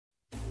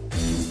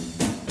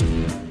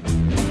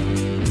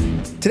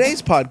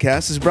Today's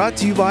podcast is brought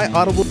to you by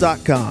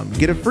Audible.com.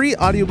 Get a free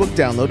audiobook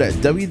download at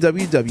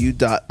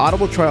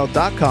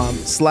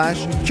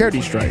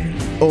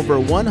www.audibletrial.com/charitystrike. Over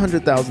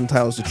 100,000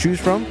 titles to choose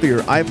from for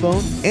your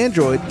iPhone,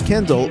 Android,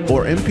 Kindle,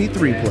 or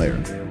MP3 player.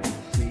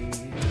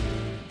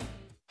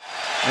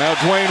 Now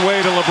Dwayne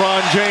Wade and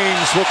LeBron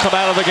James will come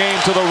out of the game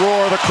to the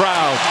roar of the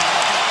crowd.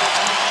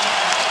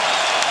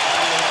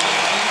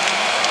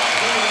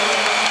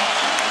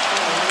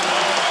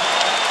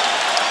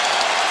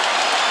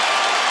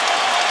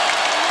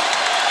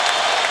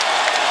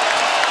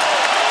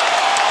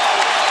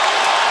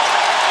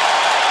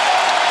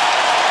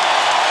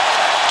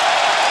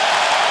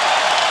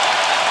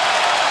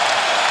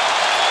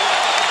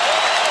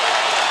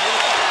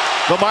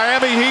 The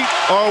Miami Heat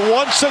are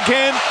once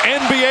again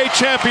NBA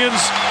champions.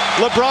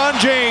 LeBron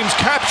James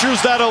captures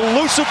that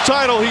elusive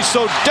title he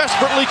so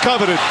desperately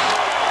coveted.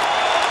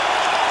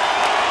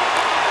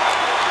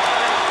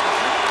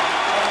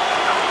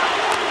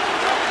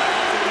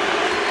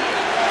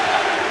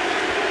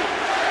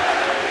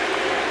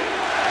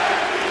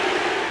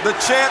 The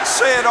chants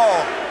say it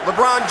all.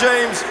 LeBron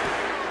James,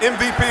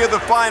 MVP of the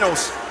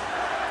finals.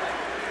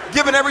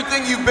 Given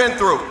everything you've been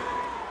through,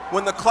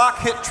 when the clock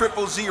hit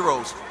triple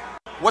zeros,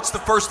 what's the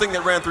first thing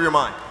that ran through your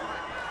mind?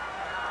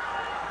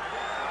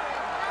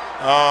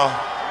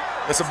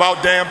 It's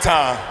about damn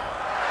time.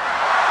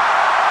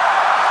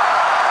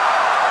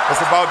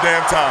 It's about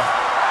damn time.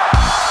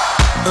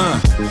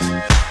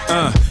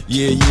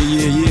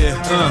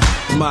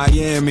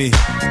 Miami.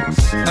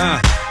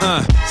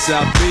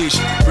 South Beach,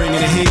 bringing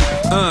the heat.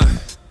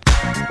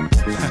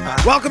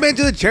 Welcome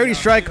into the Charity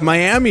Strike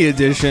Miami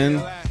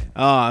edition.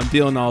 I'm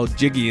feeling all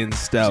jiggy and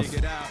stuff.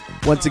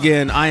 Once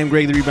again, I am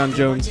Greg the Rebound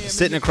Jones.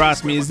 Sitting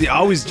across me is the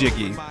always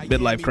jiggy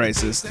Midlife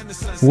Crisis.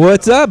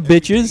 What's up,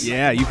 bitches?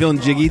 Yeah, you feeling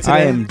jiggy today? I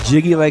am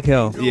jiggy like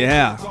hell.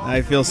 Yeah,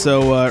 I feel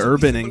so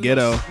urban and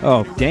ghetto.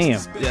 Oh,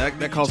 damn. Yeah,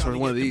 that calls for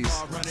one of these.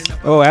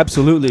 Oh,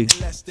 absolutely.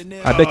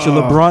 I bet you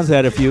LeBron's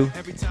had a few.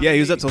 Yeah,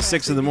 he was up till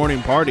 6 in the morning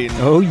partying.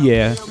 Oh,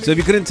 yeah. So if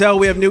you couldn't tell,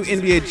 we have new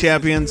NBA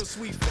champions.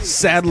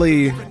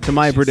 Sadly, to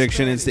my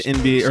prediction, it's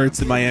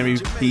the Miami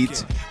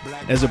Heat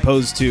as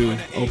opposed to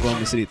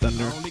Oklahoma City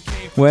Thunder.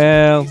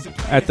 Well,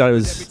 I thought it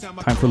was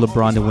time for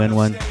LeBron to win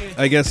one.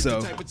 I guess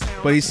so.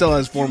 But he still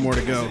has 4 more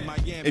to go.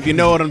 If you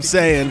know what I'm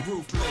saying.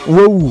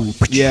 Whoa.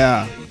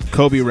 Yeah.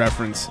 Kobe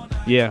reference.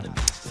 Yeah.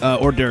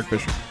 Or Derek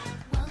Fisher.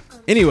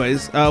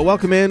 Anyways,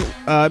 welcome in.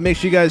 Make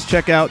sure you guys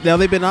check out. Now,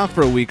 they've been off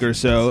for a week or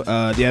so.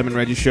 The Adam and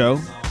Reggie Show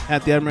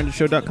at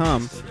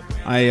theadamandreggieshow.com.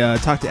 I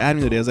talked to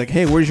Adam today. I was like,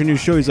 hey, where's your new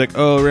show? He's like,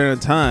 oh, ran out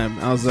of time.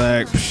 I was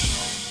like,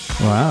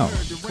 wow.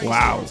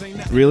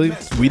 Really?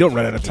 We don't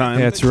run out of time.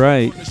 That's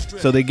right.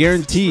 So they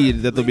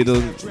guaranteed that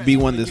there'll be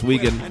one this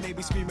weekend.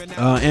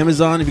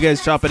 Amazon, if you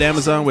guys shop at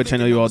Amazon, which I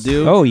know you all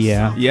do. Oh,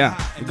 yeah. Yeah.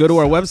 Go to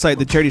our website,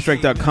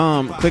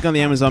 thecharitystrike.com, click on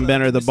the Amazon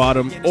banner at the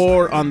bottom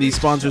or on the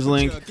sponsors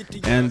link,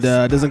 and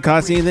it doesn't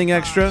cost anything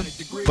extra,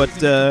 but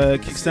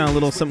kicks down a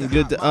little something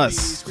good to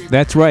us.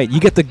 That's right. You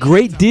get the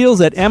great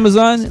deals at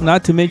Amazon,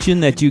 not to mention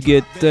that you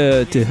get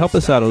to help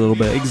us out a little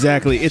bit.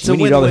 Exactly. We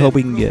need all the help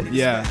we can get.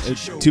 Yeah.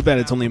 It's too bad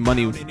it's only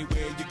money.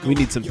 We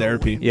need some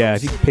therapy. Yeah,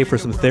 if you could pay for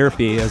some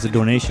therapy as a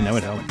donation, that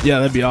would help. Yeah,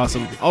 that'd be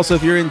awesome. Also,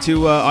 if you're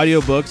into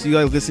audiobooks, you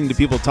like listening to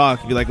people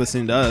talk, if you like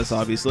listening to us,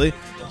 obviously,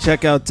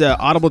 check out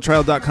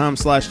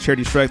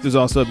audibletrial.com/charitystrike. There's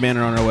also a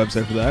banner on our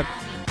website for that.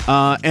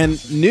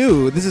 And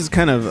new, this is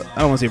kind of, I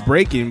don't want to say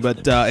breaking,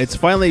 but it's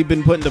finally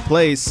been put into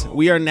place.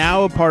 We are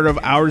now a part of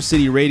Our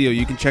City Radio.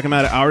 You can check them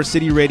out at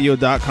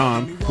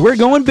ourcityradio.com. We're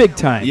going big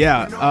time.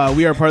 Yeah,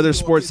 we are part of their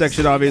sports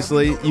section,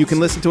 obviously. You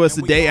can listen to us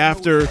the day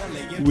after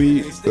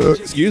we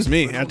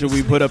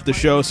put up the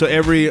show. So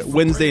every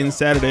Wednesday and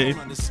Saturday.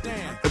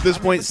 At this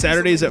point,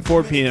 Saturdays at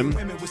 4 p.m.,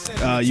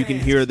 you can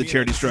hear the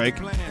Charity Strike.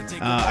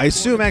 I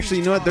assume, actually,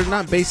 you know what? They're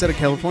not based out of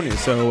California.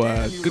 So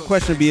good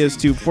question to be as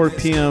to 4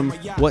 p.m.,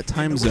 what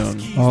time zone?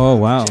 Oh,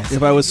 wow.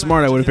 If I was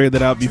smart, I would have figured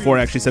that out before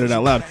I actually said it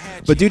out loud.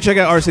 But do check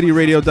out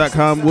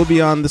ourcityradio.com. We'll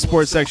be on the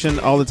sports section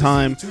all the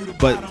time,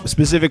 but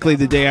specifically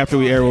the day after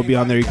we air, we'll be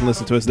on there. You can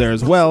listen to us there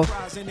as well.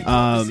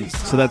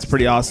 So that's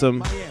pretty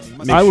awesome.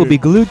 I will be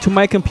glued to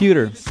my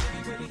computer.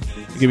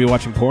 You're going to be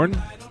watching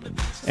porn?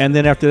 And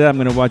then after that, I'm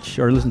going to watch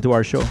or listen to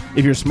our show.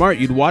 If you're smart,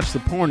 you'd watch the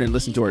porn and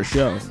listen to our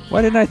show.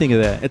 Why didn't I think of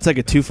that? It's like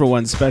a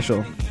 2-for-1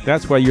 special.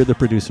 That's why you're the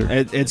producer.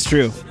 It's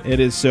true. It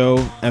is so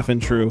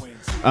effing true.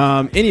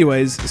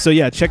 Anyways, so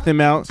yeah, check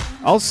them out.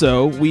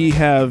 Also, we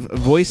have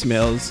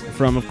voicemails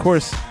from, of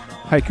course,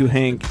 Haiku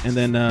Hank, and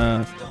then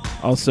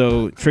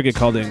also Trigger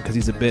called in because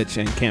he's a bitch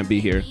and can't be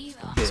here.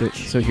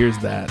 So here's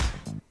that.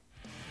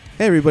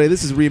 Hey everybody,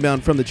 this is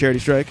Rebound from the Charity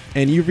Strike,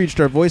 and you've reached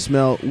our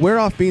voicemail. We're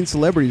off being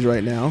celebrities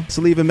right now, so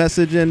leave a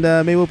message and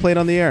maybe we'll play it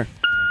on the air.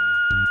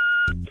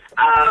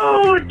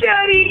 Oh,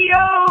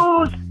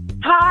 Daddy-O's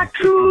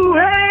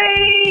Haiku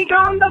Hank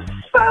on the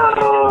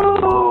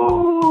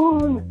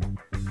phone.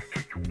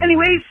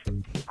 Anyways,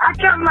 I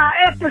got my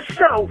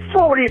episode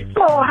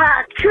 44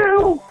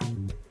 haiku,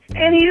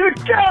 and here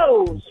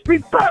goes.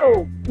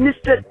 Repo,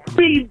 Mr.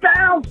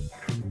 Rebound.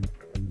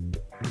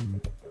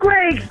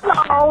 Greg's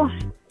balls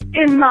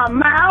in my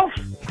mouth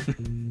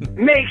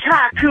makes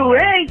Haku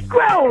Hank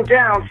grow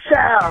down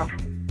south.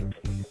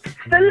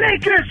 The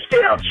Lakers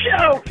still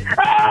choke.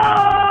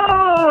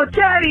 Oh,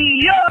 Daddy,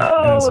 yo.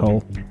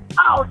 Asshole.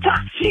 I'll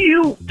talk to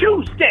you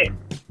Tuesday.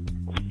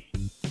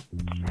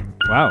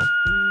 Wow.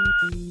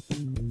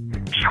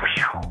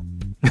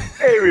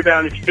 Hey,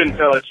 Rebound, it's Ben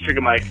Fella, it's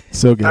Trigger Mike.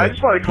 So good. I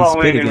just want to call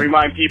He's in and spitting.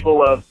 remind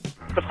people of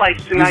the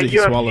fights tonight. Easy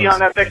UFC swallows. on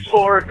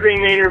FX4,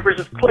 Green Maynard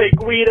versus Clay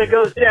Guida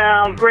goes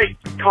down. Great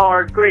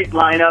card, great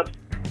lineup.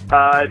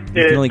 The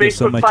can only get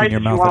so Facebook much in fights, your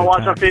if you mouth want to at a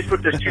watch on time.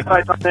 Facebook, there's 2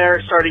 fights on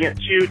there, starting at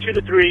 2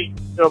 to 3.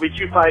 There'll be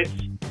 2 fights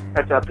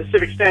at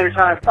Pacific Standard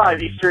Time,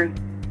 5 Eastern.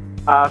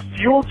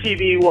 Fuel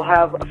TV will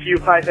have a few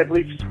fights, I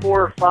believe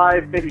 4 or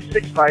 5, maybe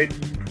 6 fights.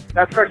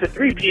 That starts at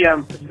 3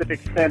 p.m. Pacific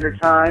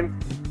Standard Time,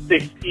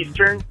 6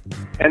 Eastern.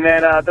 And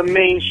then the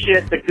main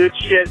shit, the good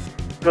shit,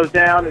 goes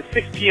down at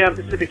 6 p.m.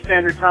 Pacific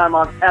Standard Time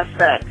on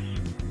FX.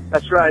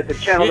 That's right, the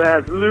channel that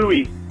has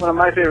Louis, one of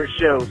my favorite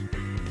shows,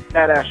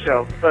 badass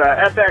show. But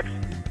FX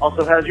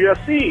also has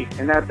UFC,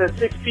 and that's at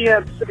 6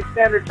 p.m. Pacific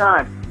Standard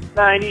Time,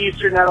 9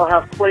 Eastern. That'll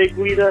have Clay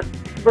Guida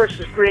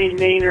versus Green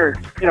Maynard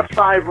in a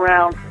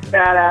 5-round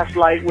badass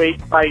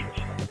lightweight fight.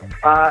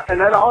 And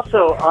then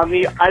also on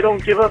the I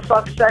Don't Give a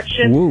Fuck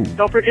section, Woo.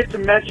 don't forget to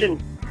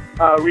mention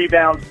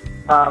Rebound.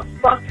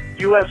 Fuck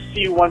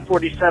UFC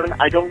 147.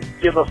 I don't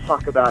give a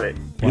fuck about it.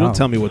 You don't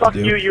tell me what Fuck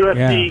to do. you,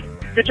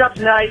 UFC. Good job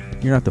tonight.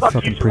 You're not the Fuck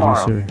fucking you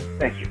tomorrow. producer.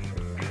 Thank you.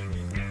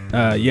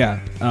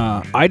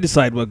 I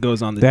decide what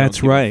goes on the That's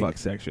Don't Give a right. Fuck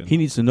section. He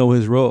needs to know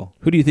his role.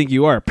 Who do you think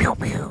you are? Pew,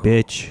 pew.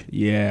 Bitch.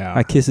 Yeah.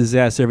 I kiss his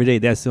ass every day.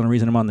 That's the only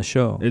reason I'm on the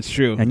show. It's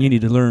true. And you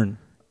need to learn.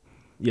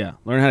 Yeah.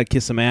 Learn how to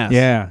kiss some ass.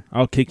 Yeah.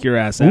 I'll kick your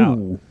ass out.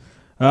 Ooh.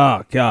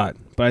 Oh, God.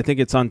 But I think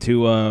it's on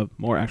to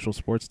more actual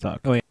sports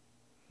talk. Oh, yeah.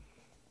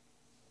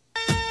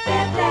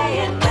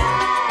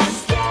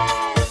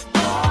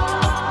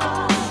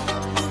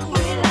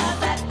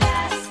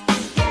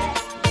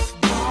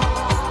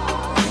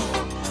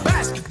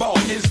 Basketball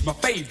is my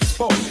favorite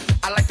sport.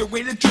 I like the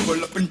way they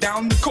dribble up and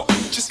down the court,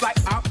 just like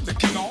I'm the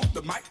king on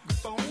the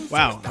microphone.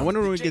 Wow. I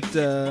wonder when we get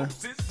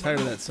tired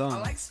of that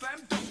song.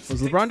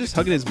 Was LeBron just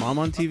hugging his mom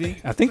on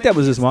TV? I think that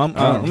was his mom.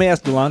 Let me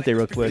ask Delonte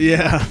real quick.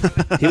 Yeah.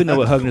 He would know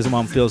what hugging his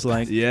mom feels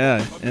like.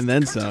 Yeah, and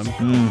then some.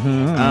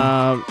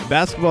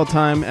 Basketball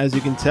time, as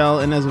you can tell,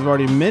 and as I've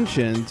already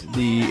mentioned,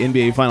 the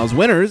NBA Finals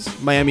winners,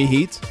 Miami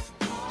Heat,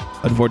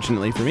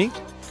 unfortunately for me.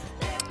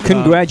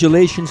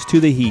 Congratulations to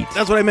the Heat.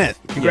 That's what I meant.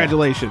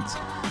 Congratulations.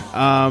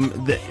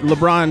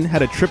 LeBron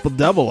had a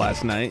triple-double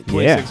last night.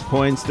 26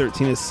 points,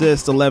 13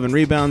 assists, 11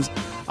 rebounds.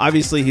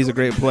 Obviously, he's a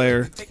great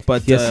player,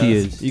 but Yes, he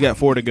is. You got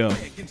 4 to go.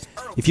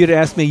 If you'd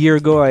asked me a year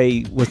ago,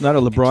 I was not a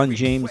LeBron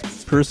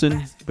James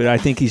person, but I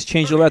think he's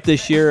changed a lot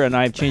this year, and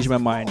I've changed my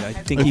mind. I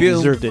think he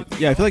deserved it.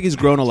 Yeah, I feel like he's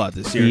grown a lot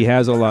this year. He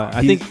has a lot.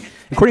 I think,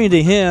 according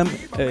to him,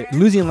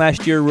 losing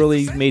last year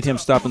really made him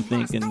stop and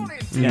think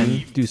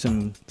and do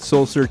some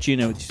soul searching,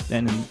 and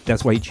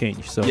that's why he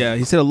changed. So Yeah,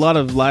 he said a lot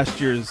of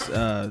last year's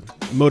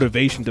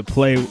motivation to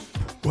play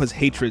was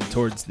hatred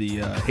towards the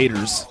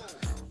haters.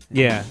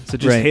 yeah, So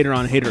just right. hater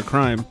on hater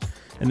crime.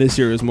 And this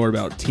year it was more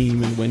about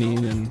team and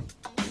winning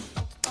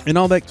and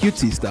all that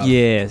cutesy stuff.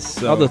 Yes,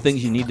 So- all the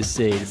things you need to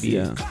say to be.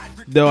 Yeah.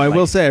 Though I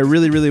will say I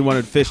really, really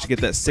wanted Fish to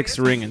get that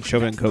 6th ring and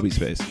shove it in Kobe's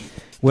face.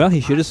 Well,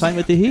 he should have signed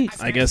with the Heat.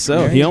 I guess so.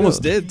 There He you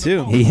almost go. did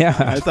too. Yeah.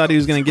 I thought he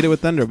was going to get it with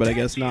Thunder, but I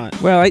guess not.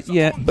 Well,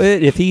 but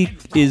if he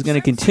is going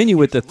to continue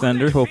with the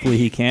Thunder, hopefully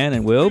he can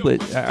and will.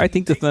 But I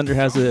think the Thunder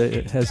has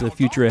a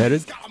future ahead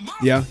of.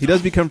 Yeah, he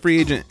does become free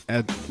agent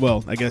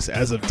I guess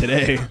as of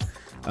today.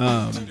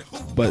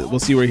 But we'll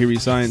see where he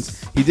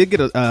resigns. He did get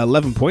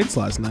 11 points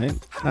last night.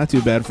 Not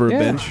too bad for a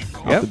bench.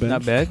 Off Yep, the bench.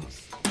 not bad.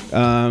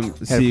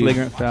 Had Had a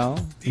flagrant foul.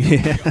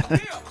 Yeah.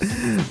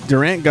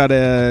 Durant got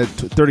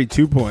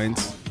 32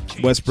 points.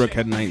 Westbrook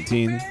had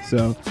 19.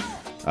 So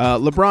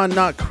LeBron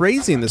not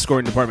crazy in the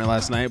scoring department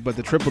last night, but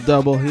the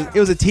triple-double, it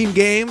was a team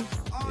game,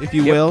 if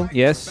you will.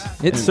 Yes,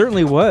 it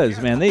certainly was,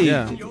 man.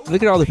 Yeah.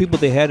 Look at all the people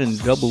they had in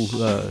double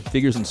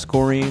figures in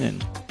scoring,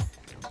 and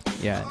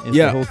it's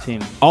the whole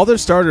team. All their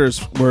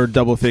starters were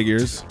double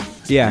figures.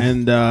 Yeah,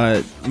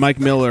 And Mike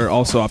Miller,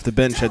 also off the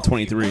bench, had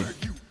 23.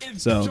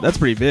 So that's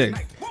pretty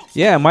big.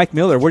 yeah. Mike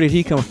Miller, where did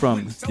he come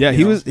from? Yeah,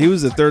 he was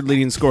the 3rd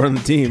leading scorer on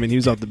the team, and he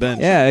was off the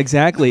bench. Yeah,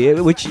 exactly.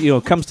 Which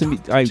comes to me.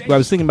 I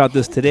was thinking about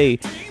this today.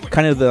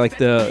 Kind of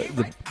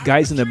the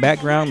guys in the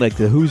background, like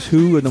the who's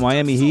who of the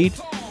Miami Heat.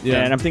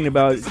 Yeah. And I'm thinking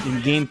about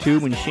in Game 2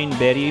 when Shane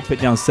Betty put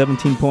down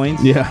 17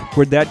 points. Yeah.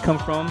 Where'd that come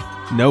from?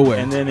 Nowhere.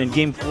 And then in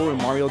Game 4 when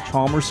Mario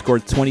Chalmers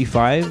scored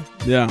 25.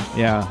 Yeah.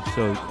 Yeah.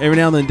 So Every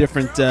now and then,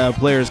 different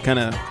players kind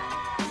of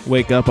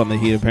wake up on the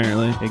Heat,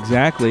 apparently.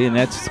 exactly, and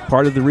that's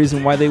part of the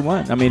reason why they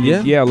won. I mean,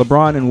 Yeah.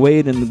 LeBron and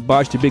Wade and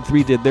Bosh, the big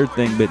three, did their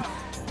thing, but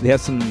they have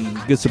some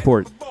good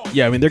support.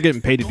 Yeah, I mean, they're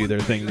getting paid to do their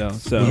thing, though.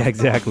 So Yeah,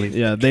 exactly.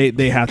 Yeah,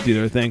 they have to do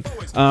their thing.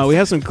 We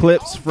have some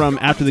clips from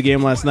after the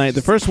game last night.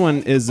 The first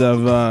one is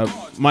of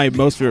my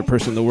most favorite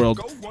person in the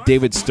world,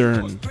 David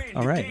Stern.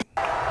 All right.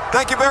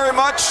 Thank you very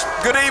much.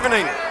 Good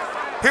evening.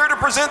 Here to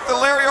present the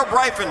Larry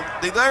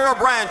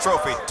O'Brien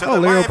Trophy to the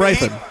Larry Miami O'Brien.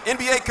 Heat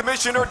NBA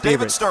Commissioner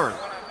David Stern.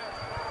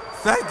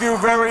 Thank you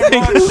very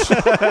much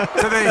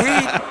to the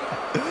Heat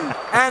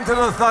and to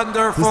the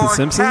Thunder The for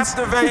Simpsons?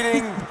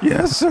 captivating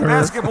Yes, sir.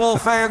 basketball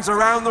fans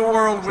around the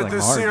world with like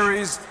this Marge.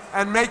 series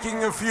and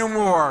making a few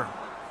more.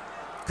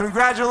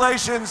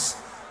 Congratulations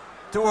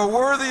to a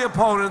worthy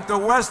opponent, the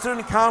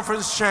Western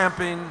Conference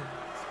champion,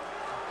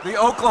 the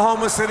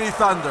Oklahoma City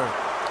Thunder.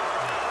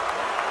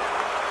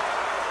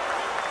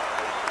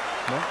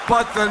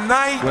 But the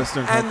night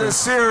Western and the Conference.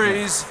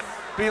 series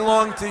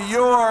belong to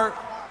your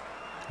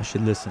I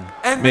should listen.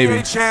 NBA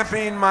Maybe.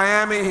 champion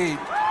Miami Heat.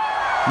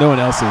 No one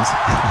else is.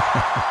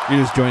 You're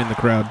just joining the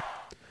crowd.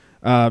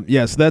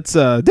 So that's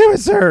David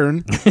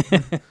Stern.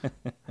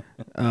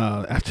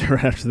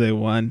 After they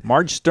won.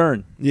 Marge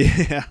Stern.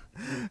 Yeah.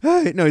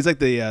 No, he's like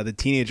the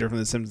teenager from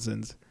The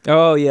Simpsons.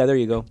 Oh, yeah, there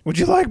you go. Would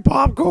you like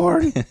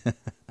popcorn?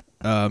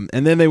 And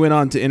then they went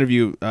on to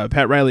interview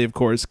Pat Riley, of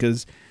course,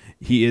 because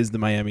he is the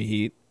Miami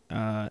Heat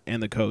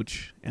and the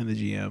coach and the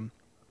GM.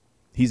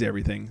 He's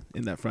everything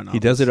in that front office. He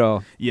does it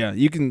all. Yeah,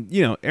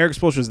 Eric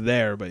Spoelstra's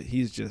there, but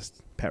he's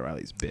just Pat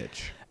Riley's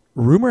bitch.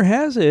 Rumor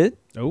has it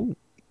Oh,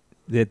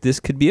 that this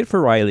could be it for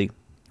Riley.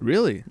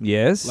 really?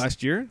 Yes.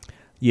 Last year?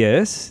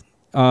 Yes.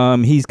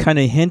 He's kind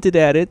of hinted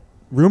at it.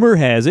 Rumor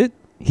has it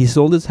he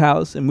sold his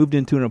house and moved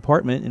into an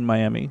apartment in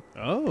Miami.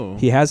 Oh.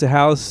 He has a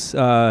house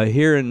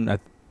here in, I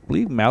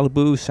believe,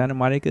 Malibu, Santa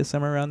Monica,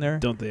 somewhere around there.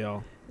 Don't they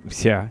all?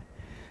 Yeah.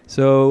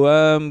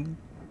 So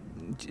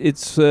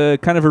it's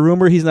kind of a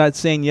rumor. He's not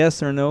saying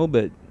yes or no,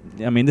 but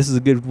I mean, this is a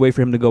good way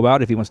for him to go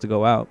out if he wants to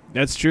go out.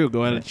 That's true.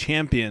 Go out a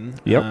champion.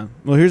 Yep.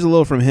 Well, here's a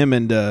little from him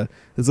and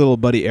his little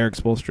buddy Eric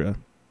Spoelstra.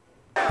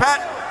 Pat,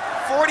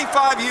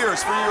 45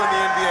 years for you in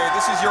the NBA.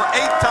 This is your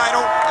 8th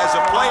title as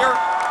a player,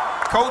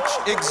 coach,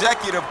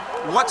 executive.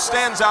 What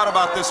stands out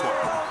about this one?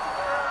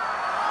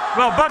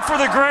 Well, but for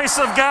the grace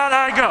of God,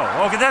 I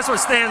go. Okay, that's what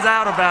stands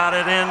out about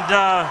it. And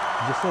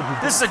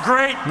this is a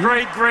great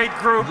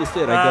group. Just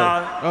said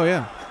I Oh,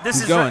 yeah. This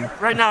He's is going.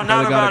 right now By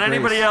not the God about of grace,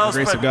 anybody the else,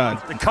 grace but of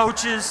God. the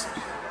coaches,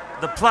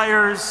 the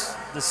players,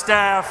 the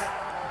staff,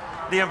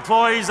 the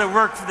employees that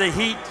work for the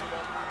Heat.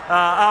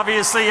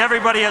 Obviously,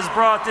 everybody has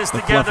brought this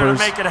together fluffers. to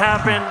make it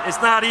happen.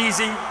 It's not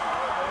easy.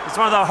 It's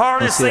one of the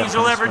hardest Let's see things that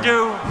you'll first ever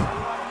one. do.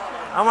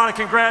 I want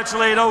to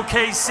congratulate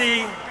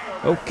OKC,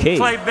 Okay.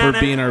 Clay For Bennett,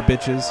 being our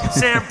bitches.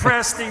 Sam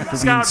Presti, being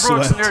Scott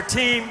Brooks, and swept. their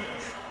team.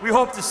 We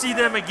hope to see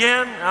them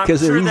again. I'm 'Cause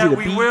they're sure easy that to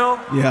we beat. will.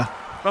 Yeah.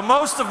 But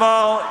most of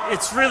all,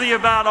 it's really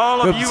about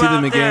all We of hope you to see out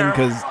them again there.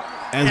 because, as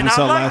And we I'd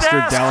saw like last to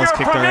year, ask Dallas your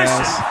kicked our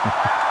permission.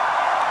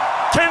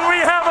 ass. Can we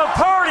have a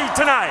party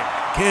tonight?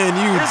 Can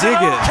you Is dig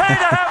it it? okay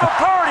to have a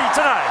party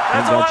tonight?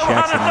 That's all I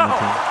want to know.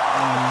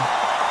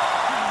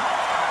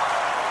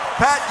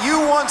 Pat, you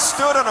once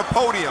stood on a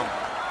podium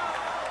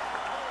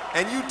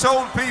and you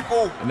told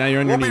people, And now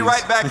you're on we'll your be knees."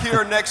 right back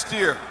here next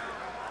year.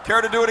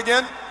 Care to do it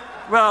again?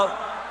 Well,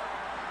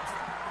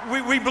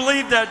 we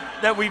believe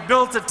that we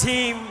built a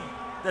team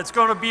that's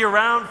going to be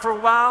around for a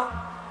while.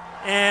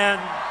 And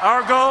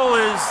our goal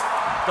is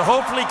to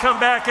hopefully come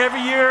back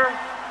every year.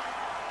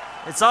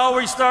 It's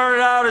always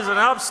started out as an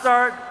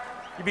upstart.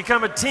 You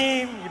become a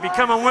team, you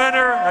become a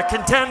winner, a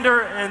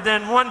contender, and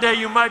then one day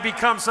you might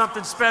become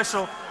something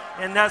special.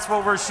 And that's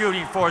what we're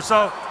shooting for.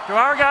 So, to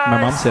our guys,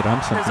 My mom said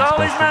I'm something there's all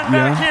these special.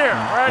 men back here,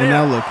 right And here.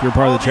 now look, you're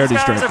part of the All charity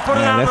these guys stripe. that put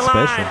it Yeah, on that's the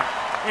line. special.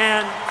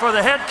 And for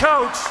the head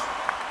coach,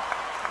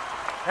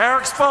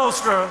 Eric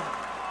Spoelstra,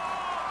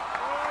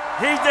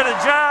 he did a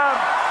job.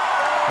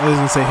 I was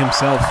going to say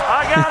himself.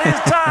 I got his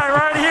tie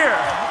right here.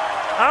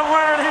 I'm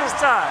wearing his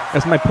tie.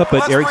 That's my puppet,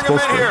 Let's Eric bring him in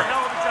Spoelstra. here.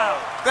 Hell of a job.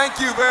 Thank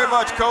you very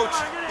much, Coach.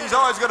 He's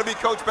always going to be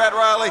Coach Pat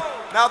Riley.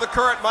 Now the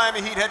current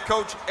Miami Heat head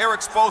coach, Eric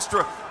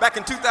Spoelstra. Back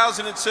in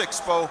 2006,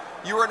 Spo,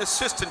 you were an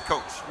assistant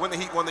coach when the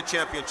Heat won the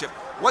championship.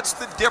 What's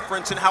the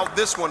difference in how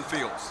this one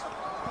feels?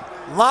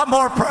 A lot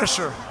more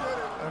pressure.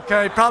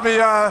 Okay, probably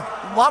a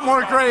lot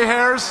more gray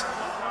hairs,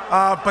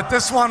 but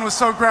this one was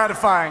so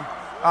gratifying.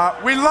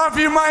 We love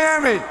you,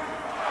 Miami.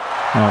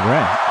 All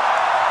right.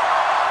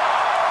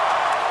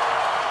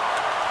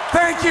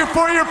 Thank you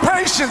for your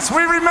patience.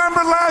 We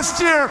remember last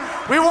year.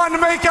 We wanted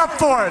to make up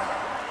for it.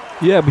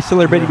 Yeah, we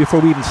celebrated before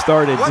we even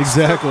started. What's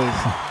Exactly.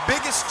 the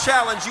biggest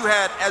challenge you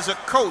had as a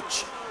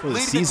coach the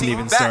leading the season team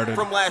even back started.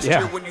 from last Yeah.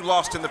 year when you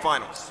lost in the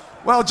finals?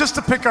 Well, just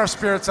to pick our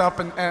spirits up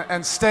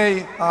and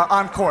stay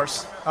on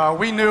course.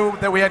 We knew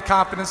that we had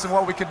confidence in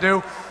what we could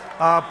do,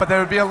 but there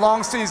would be a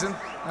long season,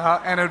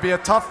 and it would be a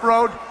tough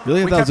road.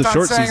 Really? I We thought it was kept a on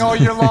short saying season. all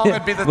year long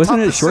it'd be the Wasn't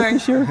it toughest short thing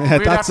this year? I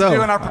we'd thought have to so.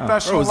 do in our Wow.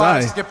 professional Where was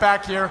lives I? to get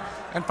back here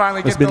and finally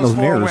It's get been those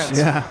those 4 mirrors. wins.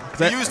 Yeah.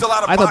 You used a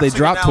lot of I thought they boxing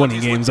dropped 20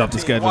 analogies with games your off the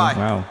team. schedule. Why?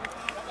 Wow.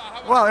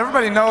 Well,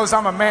 everybody knows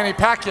I'm a Manny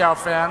Pacquiao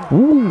fan.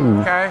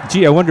 Ooh. Okay.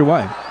 Gee, I wonder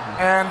why.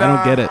 And I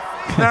don't get it.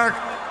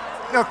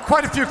 There are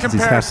quite a few He's half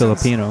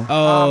comparisons Filipino.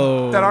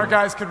 Oh. that our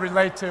guys could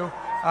relate to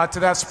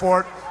that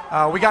sport.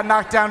 We got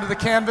knocked down to the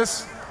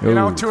canvas, you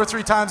know, Ooh. 2 or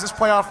 3 times this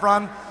playoff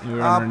run. We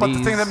were on our But the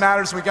knees. thing that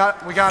matters, we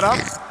got up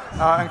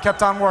and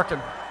kept on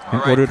working. All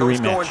right, Ordered a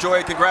Coach, go rematch. enjoy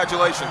it.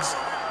 Congratulations.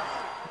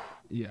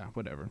 Yeah,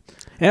 whatever.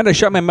 And I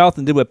shut my mouth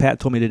and did what Pat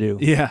told me to do.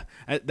 Yeah,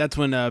 that's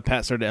when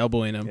Pat started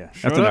elbowing him. Yeah,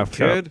 Shut that's enough, up,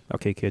 kid. kid.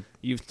 Okay, kid.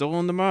 You've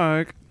stolen the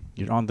mark.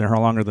 You're on there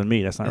longer than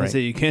me. That's not I right.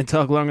 say you can't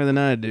talk longer than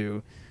I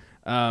do.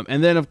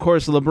 And then, of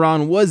course,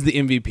 LeBron was the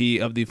MVP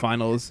of the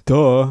finals.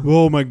 Duh.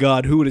 Oh, my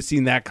God. Who would have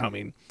seen that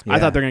coming? I Yeah.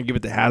 thought they were going to give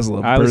it to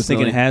Haslam. I was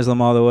thinking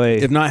Haslam all the way.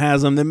 If not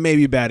Haslam, then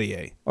maybe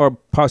Battier. Or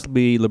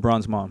possibly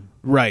LeBron's mom.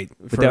 Right.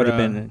 But that would have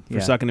been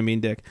for sucking a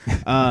mean dick.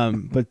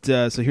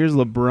 So here's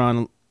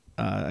LeBron.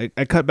 I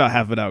cut about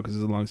half of it out because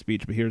it's a long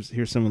speech, but here's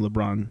some of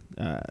LeBron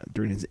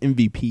during his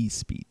MVP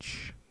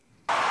speech.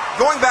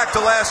 Going back to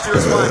last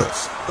year's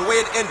finals, the way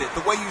it ended,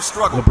 the way you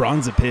struggled.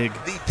 LeBron's a pig.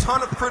 The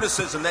ton of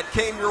criticism that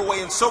came your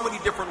way in so many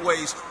different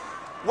ways.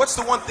 What's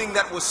the one thing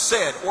that was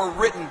said or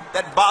written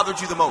that bothered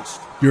you the most?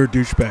 You're a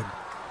douchebag.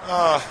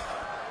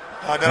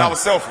 That I was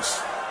selfish.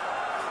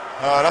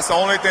 That's the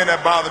only thing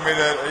that bothered me.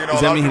 That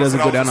Does that mean he doesn't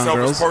go down on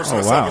girls? Person,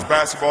 Oh, a wow. selfish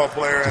basketball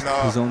player, and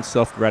His own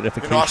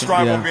self-gratification. I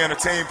strive Yeah. on being a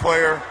team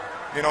player.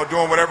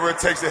 Doing whatever it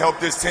takes to help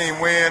this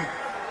team win.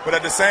 But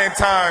at the same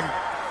time,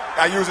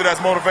 I use it as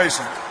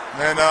motivation.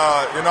 And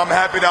I'm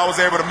happy that I was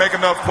able to make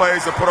enough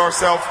plays to put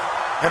ourselves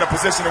in a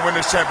position to win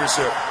this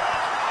championship.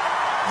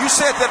 You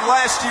said that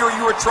last year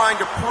you were trying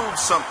to prove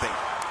something.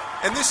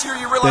 And this year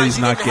you realized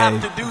you didn't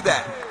have to do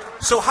that.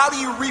 So how do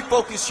you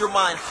refocus your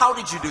mind? How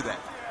did you do that?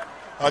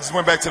 I just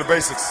went back to the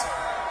basics.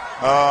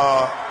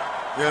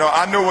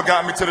 I knew what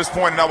got me to this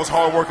point, and that was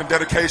hard work and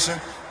dedication.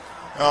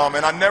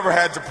 And I never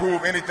had to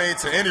prove anything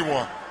to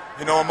anyone.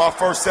 In my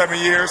first 7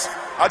 years,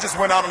 I just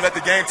went out and let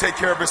the game take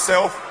care of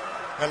itself.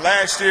 And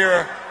last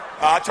year,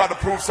 I tried to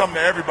prove something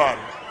to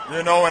everybody.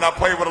 And I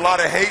played with a lot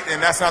of hate,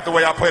 and that's not the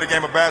way I play the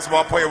game of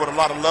basketball. I play it with a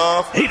lot of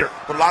love,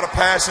 with a lot of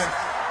passion,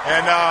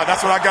 and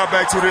that's what I got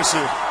back to this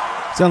year.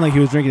 Sounded like he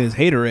was drinking his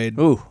haterade.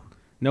 Ooh.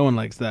 No one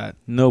likes that.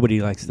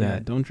 Nobody likes that. Yeah,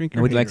 don't drink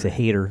your Nobody likes a Haterade.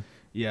 hater.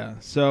 Yeah.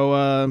 So,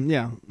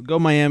 go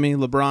Miami.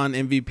 LeBron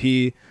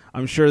MVP.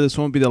 I'm sure this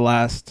won't be the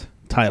last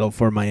title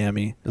for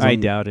Miami. I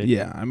doubt it.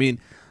 Yeah. I mean,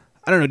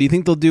 I don't know. Do you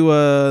think they'll do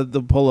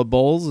the pull of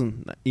bowls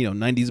and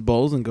 90s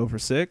bowls and go for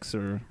 6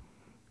 or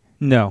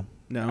No.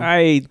 no?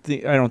 I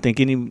don't think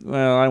any.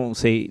 Well, I won't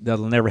say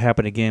that'll never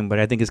happen again, but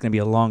I think it's going to be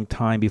a long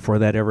time before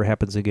that ever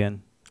happens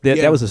again. Yeah.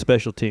 That was a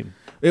special team.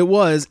 It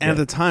was. And at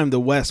the time, the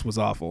West was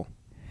awful.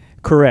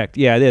 Correct.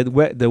 Yeah,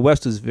 the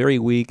West is very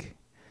weak.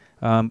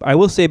 I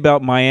will say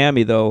about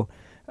Miami though,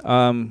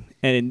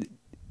 and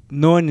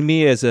knowing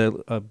me as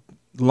a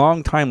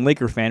longtime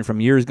Laker fan from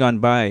years gone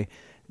by,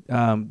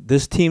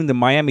 this team, the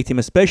Miami team,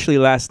 especially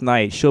last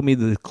night, showed me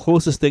the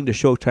closest thing to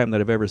Showtime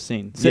that I've ever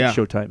seen. Since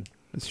Showtime.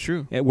 It's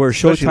true. Where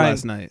Especially Showtime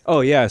last night.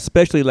 Oh yeah,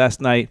 especially last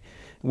night,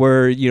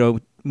 where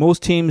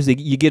most teams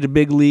you get a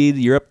big lead,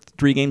 you're up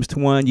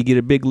 3-1, you get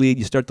a big lead,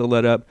 you start to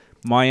let up.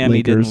 Miami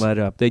Lakers. didn't let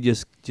up. They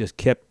just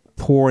kept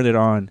pouring it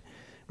on,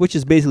 which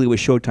is basically what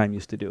Showtime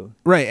used to do.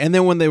 Right. And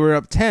then when they were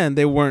up 10,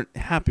 they weren't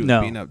happy with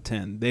No. being up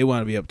 10. They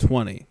want to be up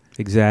 20.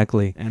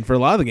 Exactly. And for a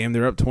lot of the game,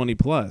 they're up 20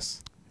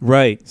 plus.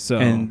 Right. So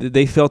and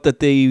they felt that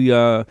they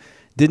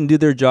didn't do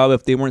their job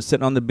if they weren't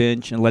sitting on the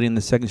bench and letting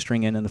the second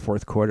string in the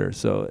fourth quarter.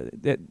 So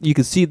you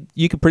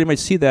could pretty much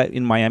see that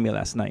in Miami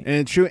last night. And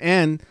it's true.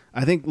 And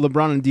I think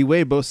LeBron and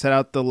D-Wade both sat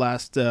out the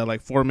last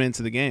 4 minutes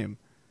of the game.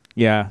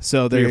 Yeah.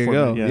 So there 3 or you 4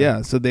 go. minutes,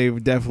 Yeah. So they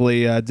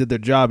definitely did their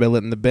job by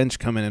letting the bench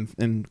come in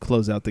and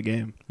close out the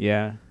game.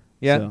 Yeah.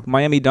 Yeah. So.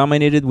 Miami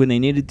dominated when they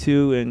needed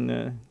to,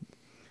 and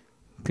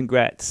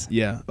congrats.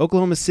 Yeah.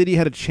 Oklahoma City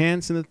had a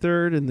chance in the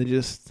third, and they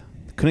just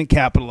couldn't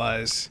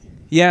capitalize.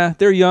 Yeah,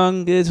 they're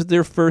young. It's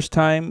their first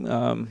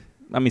time.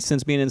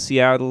 Since being in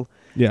Seattle.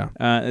 Yeah.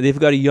 They've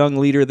got a young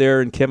leader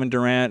there in Kevin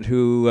Durant,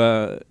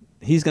 who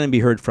he's going to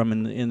be heard from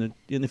in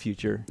the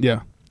future.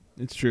 Yeah,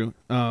 it's true.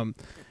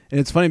 And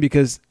it's funny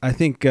because I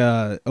think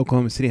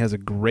Oklahoma City has a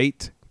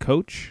great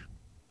coach.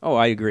 Oh,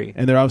 I agree.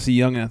 And they're obviously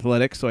young and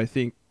athletic, so I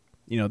think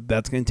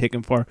that's going to take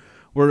them far.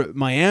 Where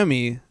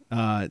Miami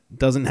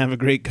doesn't have a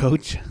great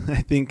coach.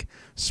 I think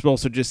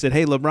Spoelstra just said,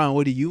 "Hey, LeBron,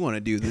 what do you want to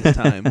do this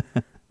time?"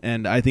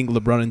 And I think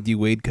LeBron and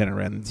D-Wade kind of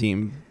ran the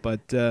team,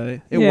 but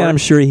it worked. I'm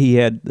sure he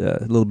had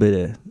a little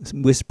bit of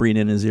whispering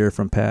in his ear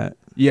from Pat.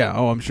 Yeah,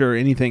 I'm sure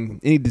any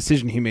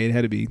decision he made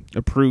had to be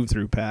approved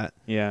through Pat.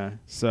 Yeah.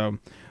 So,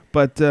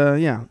 but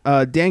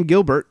Dan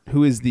Gilbert,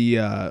 who is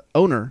the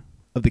owner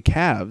of the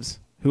Cavs,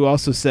 who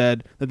also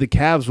said that the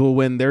Cavs will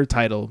win their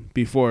title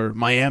before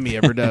Miami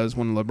ever does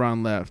when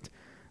LeBron left.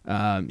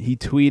 He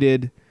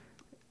tweeted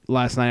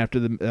last night after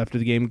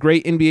the game,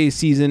 "Great NBA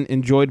season,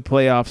 enjoyed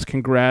playoffs.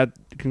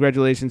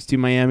 Congratulations to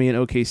Miami and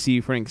OKC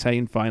for an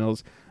exciting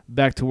finals.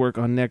 Back to work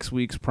on next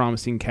week's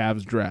promising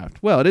Cavs draft."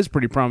 Well, it is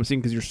pretty promising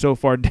because you're so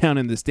far down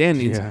in the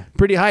standings,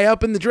 pretty high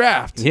up in the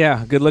draft.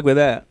 Yeah, good luck with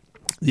that.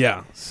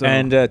 Yeah. So.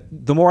 And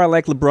the more I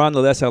like LeBron,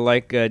 the less I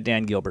like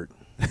Dan Gilbert.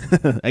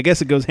 I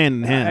guess it goes hand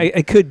in hand.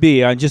 I could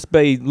be just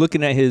by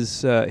looking at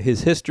his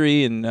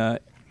history and the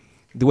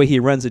way he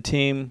runs a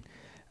team.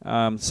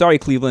 Sorry,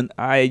 Cleveland.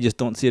 I just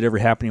don't see it ever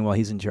happening while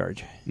he's in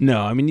charge.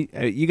 No, I mean,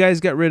 you guys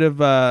got rid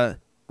of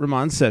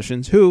Ramon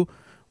Sessions, who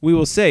we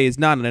will say is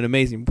not an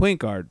amazing point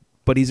guard,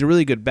 but he's a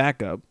really good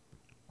backup.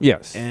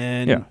 Yes.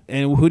 And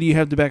who do you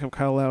have to back up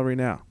Kyle Lowry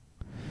now?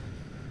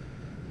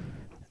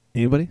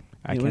 Anybody?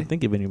 I can't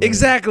think of anybody.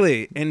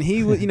 Exactly. And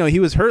he he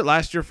was hurt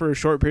last year for a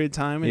short period of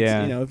time. It's,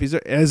 Yeah. if he's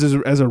as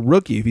a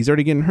rookie, if he's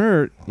already getting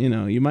hurt,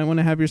 you might want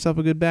to have yourself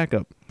a good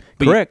backup.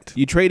 But Correct.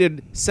 You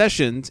traded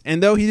Sessions,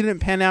 and though he didn't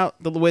pan out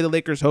the way the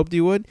Lakers hoped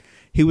he would,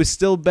 he was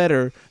still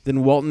better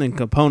than Walton and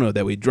Capono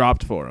that we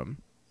dropped for him.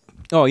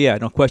 Oh, yeah,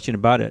 no question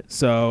about it.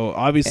 So,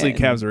 obviously, And-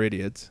 Cavs are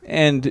idiots.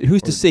 And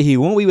who's to say he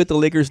won't be with the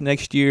Lakers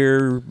next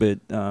year? But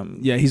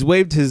Yeah, he's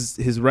waived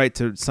his right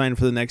to sign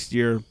for the next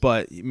year,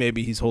 but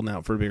maybe he's holding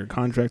out for a bigger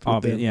contract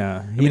with them.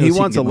 yeah. I mean, he knows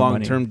wants a can get more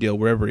money. long-term deal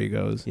wherever he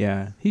goes.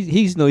 Yeah,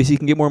 he knows he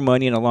can get more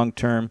money in a long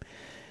term.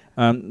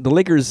 The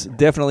Lakers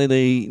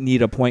definitely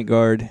need a point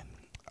guard.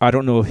 I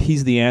don't know if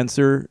he's the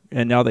answer,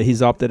 and now that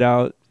he's opted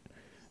out,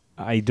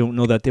 I don't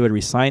know that they would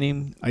re-sign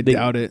him. I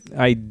doubt it.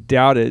 I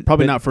doubt it.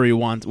 Probably but not for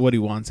what he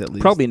wants, at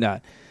least. Probably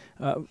not.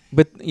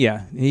 But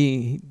yeah,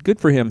 he good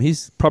for him.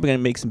 He's probably going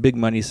to make some big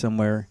money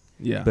somewhere.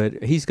 Yeah.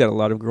 But he's got a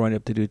lot of growing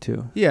up to do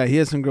too. Yeah, he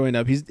has some growing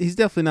up. He's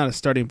definitely not a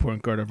starting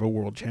point guard of a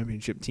world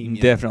championship team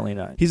yet. Definitely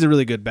not. He's a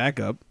really good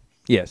backup.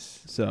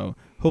 Yes. So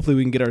hopefully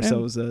we can get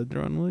ourselves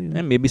Deron Williams.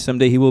 And maybe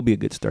someday he will be a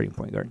good starting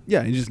point guard.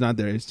 Yeah, he's just not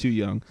there. He's too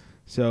young.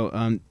 So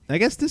I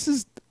guess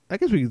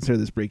we consider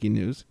this breaking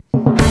news.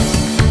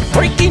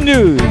 Breaking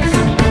news.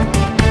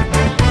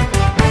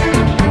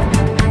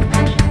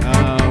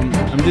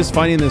 I'm just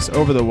finding this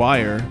over the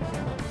wire.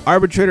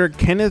 Arbitrator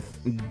Kenneth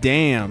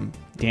Damn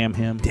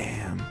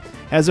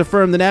has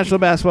affirmed the National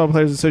Basketball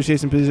Players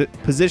Association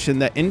position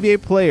that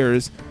NBA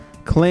players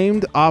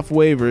claimed off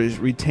waivers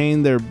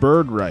retain their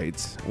bird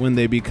rights when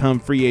they become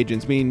free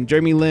agents, meaning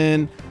Jeremy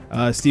Lin,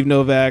 Steve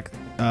Novak,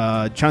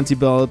 Chauncey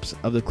Billups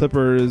of the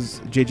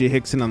Clippers, J.J.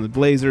 Hickson on the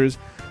Blazers,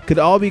 could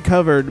all be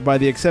covered by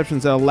the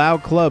exceptions that allow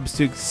clubs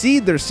to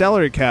exceed their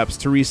salary caps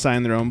to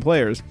re-sign their own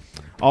players.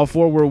 All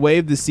four were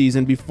waived this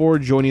season before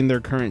joining their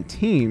current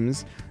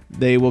teams.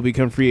 They will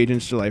become free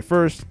agents July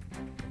 1st.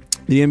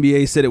 The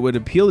NBA said it would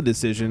appeal the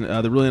decision.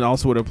 The ruling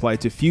also would apply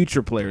to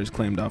future players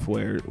claimed off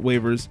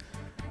waivers.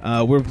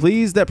 We're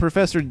pleased that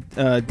Professor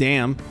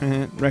Dam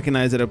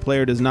recognized that a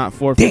player does not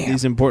forfeit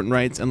these important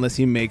rights unless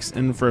he makes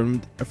an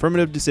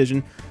affirmative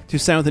decision to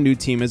sign with a new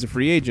team as a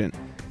free agent,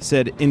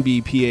 said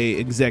NBPA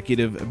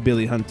executive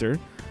Billy Hunter.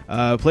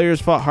 Players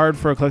fought hard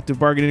for a collective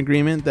bargaining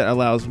agreement that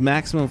allows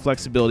maximum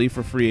flexibility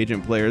for free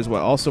agent players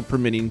while also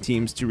permitting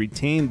teams to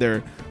retain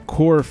their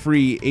core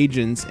free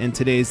agents, and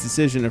today's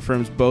decision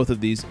affirms both of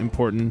these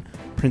important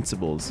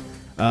principles.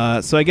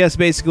 So I guess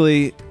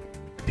basically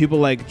people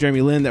like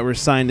Jeremy Lin that were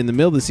signed in the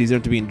middle of the season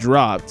after being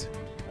dropped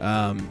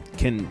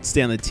can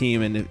stay on the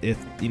team, and if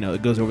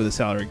it goes over the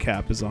salary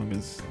cap, as long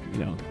as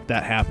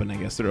that happened, I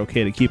guess they're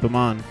okay to keep him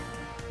on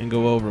and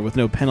go over with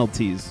no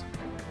penalties.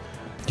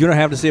 Do you know what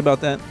I have to say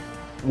about that?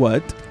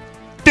 What?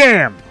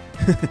 Damn!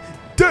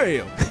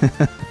 Damn!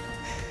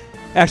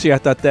 Actually, I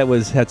thought that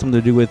had something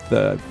to do with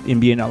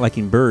NBA not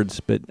liking birds,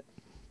 but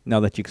now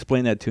that you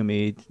explain that to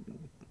me,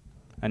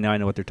 and now I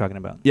know what they're talking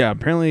about. Yeah,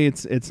 apparently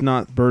it's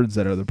not birds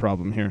that are the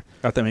problem here.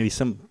 I thought maybe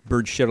some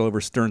bird shit all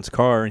over Stern's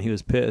car and he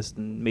was pissed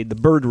and made the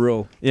bird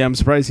rule. Yeah, I'm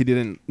surprised he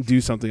didn't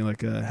do something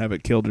like have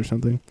it killed or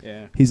something.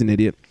 Yeah. He's an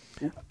idiot.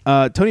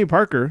 Tony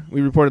Parker,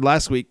 we reported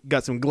last week,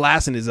 got some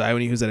glass in his eye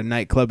when he was at a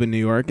nightclub in New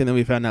York, and then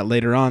we found out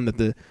later on that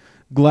the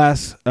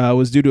glass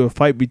was due to a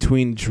fight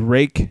between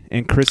Drake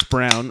and Chris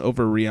Brown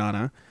over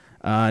Rihanna.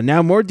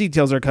 Now more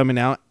details are coming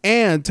out,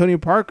 and Tony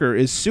Parker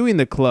is suing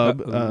the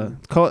club.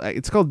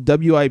 It's called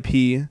WIP.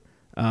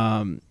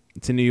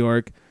 It's in New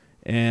York,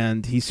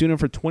 and he's suing him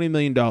for $20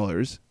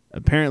 million.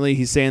 Apparently,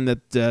 he's saying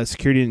that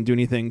security didn't do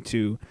anything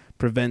to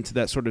prevent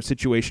that sort of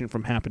situation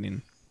from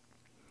happening.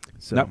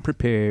 So, not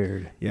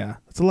prepared. Yeah,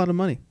 that's a lot of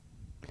money.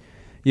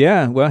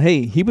 Yeah, well,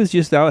 hey, he was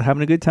just out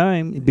having a good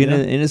time, being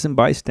an innocent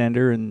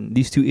bystander, and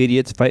these two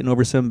idiots fighting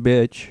over some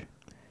bitch,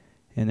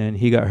 and then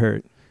he got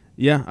hurt.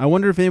 Yeah, I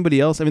wonder if anybody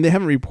else. I mean, they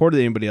haven't reported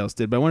that anybody else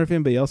did, but I wonder if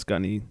anybody else got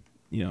any,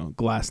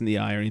 glass in the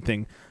eye or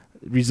anything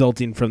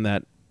resulting from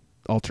that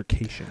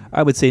altercation.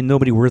 I would say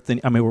nobody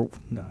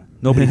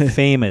nobody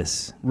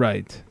famous.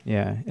 Right.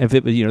 Yeah. If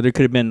it was, there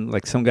could have been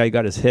like some guy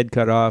got his head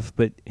cut off,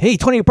 but hey,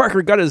 Tony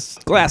Parker got his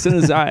glass in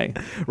his eye.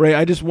 Right.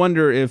 I just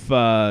wonder if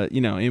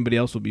anybody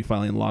else will be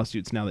filing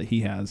lawsuits now that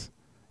he has.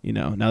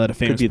 Now that a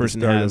famous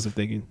person has, if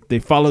they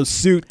follow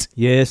suit.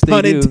 Yes, they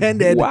pun do.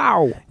 intended.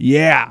 Wow.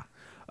 Yeah.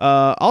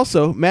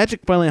 Also,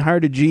 Magic finally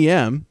hired a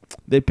GM.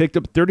 They picked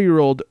up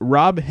 30-year-old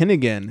Rob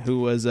Hennigan, who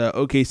was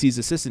OKC's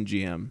assistant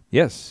GM.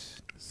 Yes.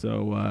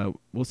 So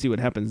we'll see what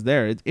happens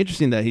there. It's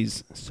interesting that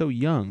he's so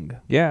young.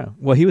 Yeah.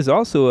 Well, he was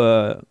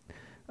also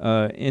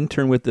a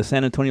intern with the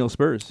San Antonio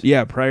Spurs.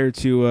 Yeah, prior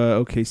to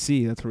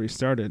OKC. That's where he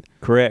started.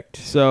 Correct.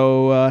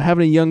 So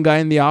having a young guy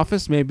in the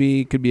office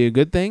maybe could be a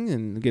good thing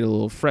and get a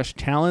little fresh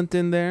talent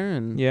in there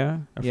and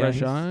a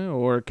fresh eye,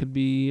 or it could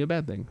be a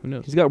bad thing. Who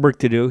knows? He's got work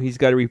to do. He's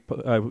got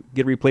to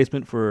get a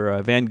replacement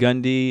for Van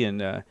Gundy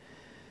and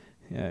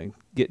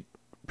get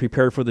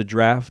prepared for the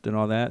draft and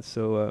all that.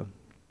 So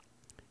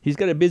he's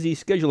got a busy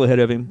schedule ahead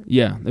of him.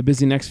 Yeah, a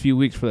busy next few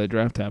weeks before that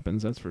draft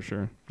happens, that's for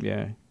sure.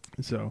 Yeah.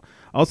 So,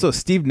 also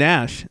Steve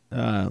Nash,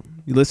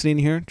 you listening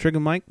here, Trigger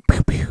Mike?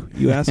 Pew, pew,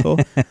 you asshole.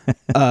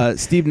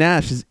 Steve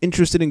Nash is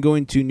interested in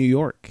going to New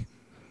York.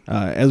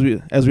 As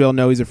we all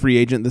know, he's a free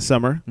agent this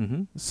summer.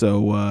 Mhm.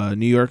 So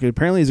New York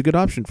apparently is a good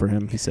option for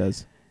him, he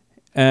says.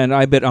 And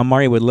I bet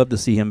Amari would love to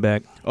see him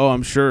back. Oh,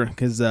 I'm sure,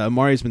 because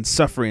Amari's been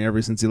suffering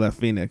ever since he left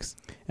Phoenix.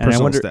 And I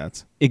Personal wonder,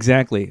 stats.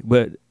 Exactly.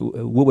 But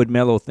what would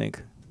Melo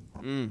think?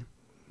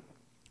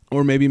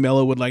 Or maybe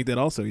Melo would like that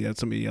also. He had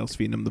somebody else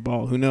feeding him the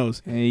ball. Who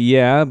knows?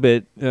 Yeah,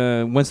 but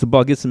once the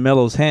ball gets in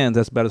Melo's hands,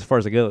 that's about as far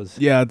as it goes.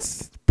 Yeah,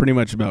 it's pretty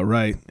much about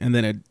right. And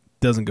then it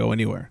doesn't go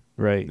anywhere.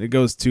 Right. It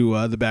goes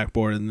to the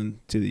backboard and then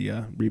to the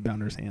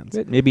rebouner's hands.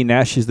 But maybe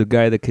Nash is the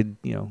guy that could,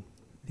 He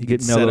get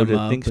could set Melo him to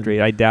up think and-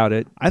 straight. I doubt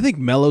it. I think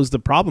Melo's the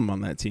problem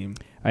on that team.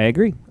 I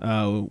agree.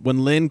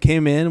 When Lynn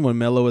came in, when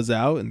Melo was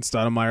out and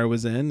Stoudemire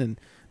was in, and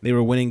they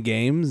were winning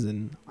games,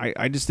 and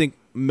I just think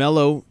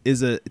Melo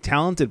is a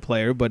talented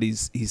player, but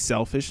he's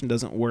selfish and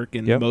doesn't work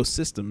in most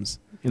systems.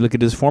 You look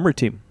at his former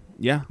team.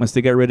 Yeah. Once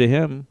they got rid of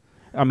him,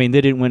 I mean,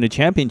 they didn't win a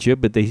championship,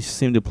 but they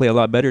seemed to play a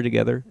lot better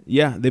together.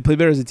 Yeah, they played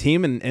better as a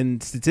team,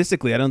 and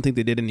statistically, I don't think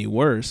they did any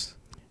worse.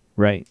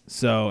 Right.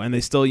 So, and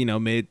they still,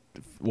 made,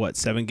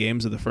 7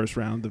 games of the first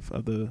round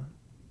of the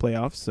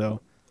playoffs,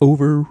 so.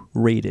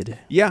 Overrated.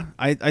 Yeah,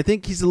 I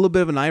think he's a little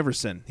bit of an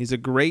Iverson. He's a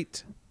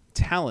great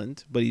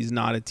talent, but he's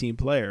not a team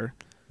player.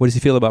 What does he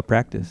feel about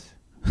practice?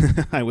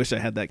 I wish I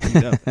had that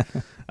keyed up.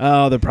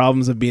 Oh, the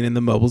problems of being in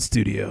the mobile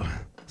studio.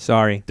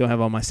 Sorry. Don't have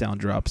all my sound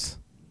drops.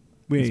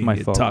 We It's ain't my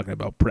even fault. talking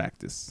about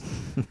practice.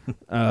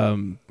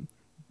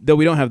 Though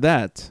we don't have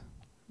that,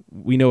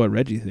 we know what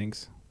Reggie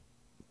thinks.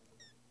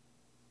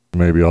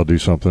 Maybe I'll do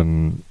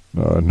something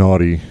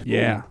naughty.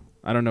 Yeah.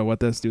 I don't know what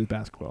that's to do with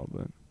basketball,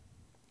 but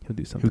he'll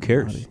do something. Who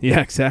cares? naughty. Yeah,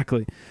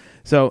 exactly.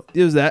 So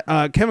it was that.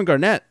 Kevin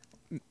Garnett,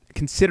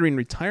 considering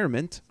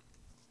retirement,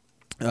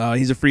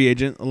 he's a free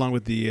agent along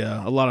with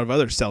a lot of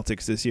other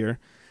Celtics this year.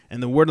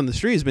 And the word on the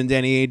street has been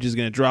Danny Ainge is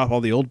going to drop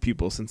all the old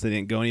people since they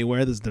didn't go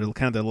anywhere. This is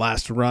kind of their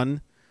last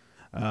run.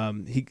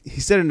 He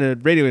said in a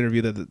radio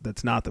interview that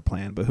that's not the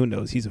plan, but who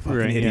knows? He's a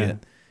fucking idiot.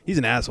 Yeah. He's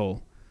an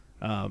asshole.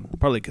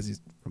 Probably because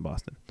he's from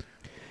Boston.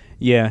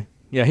 Yeah.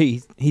 Yeah,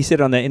 he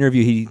said on that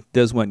interview he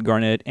does want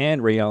Garnett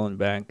and Ray Allen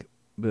back,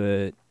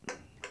 but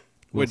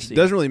Which see.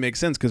 doesn't really make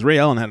sense because Ray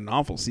Allen had an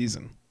awful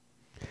season.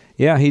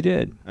 Yeah, he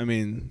did. I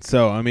mean,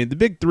 the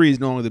big three is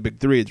no longer the big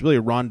three. It's really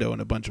Rondo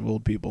and a bunch of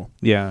old people.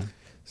 Yeah.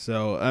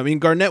 So, I mean,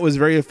 Garnett was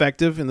very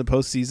effective in the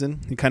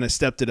postseason. He kind of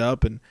stepped it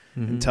up and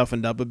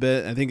toughened up a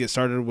bit. I think it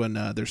started when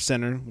their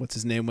center, what's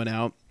his name, went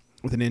out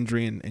with an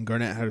injury, and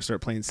Garnett had to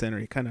start playing center.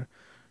 He kind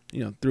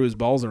of, threw his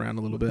balls around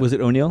a little bit. Was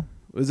it O'Neal?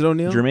 Was it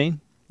O'Neal? Jermaine?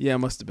 Yeah, it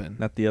must have been.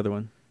 Not the other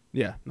one.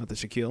 Yeah, not the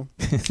Shaquille.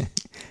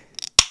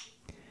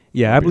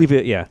 Yeah, I believe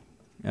it. Yeah.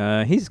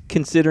 He's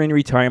considering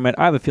retirement.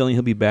 I have a feeling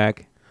he'll be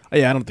back. Oh,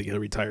 yeah, I don't think he'll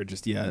retire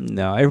just yet.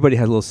 No, everybody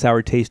has a little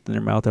sour taste in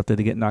their mouth after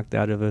they get knocked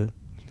out of a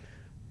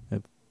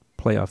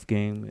playoff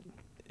game.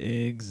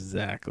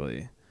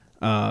 Exactly.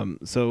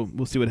 So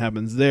we'll see what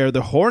happens there.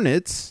 The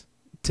Hornets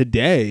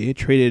today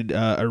traded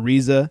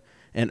Ariza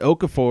and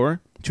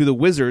Okafor to the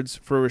Wizards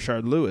for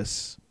Rashard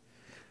Lewis.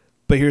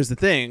 But here's the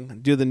thing.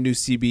 Due to the new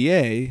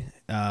CBA,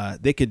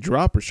 they could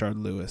drop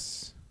Rashard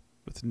Lewis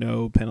with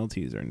no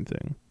penalties or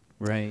anything.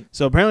 Right.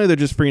 So apparently they're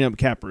just freeing up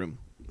cap room.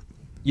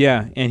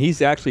 Yeah, and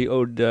he's actually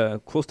owed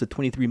close to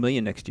 $23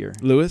 million next year.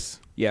 Lewis?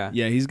 Yeah.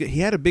 Yeah, he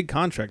had a big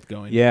contract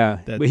going. Yeah,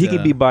 that, but he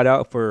could be bought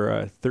out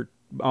for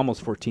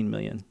almost $14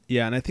 million.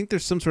 Yeah, and I think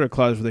there's some sort of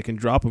clause where they can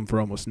drop him for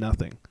almost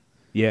nothing.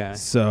 Yeah.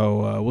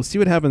 So we'll see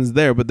what happens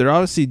there. But they're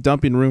obviously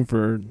dumping room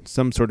for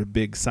some sort of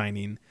big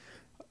signing.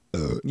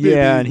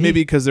 Yeah, and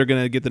maybe because they're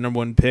going to get the number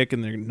 1 pick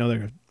and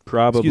they're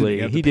probably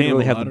he he didn't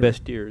really have the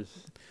best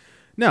years.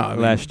 No, I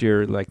mean, last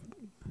year, like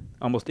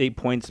almost 8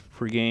 points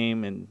per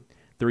game and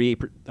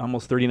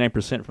almost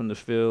 39% from the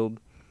field,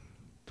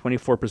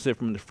 24%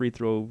 from the free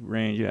throw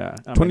range. Yeah,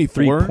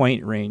 24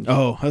 3-point range.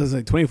 Oh, I was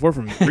like 24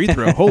 from free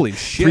throw. Holy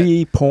shit!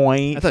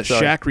 3-point. I thought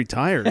Shaq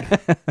retired.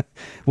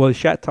 Well,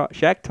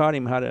 Shaq taught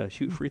him how to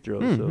shoot free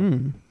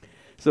throws.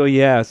 So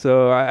yeah,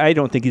 so I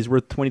don't think he's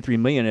worth $23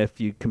 million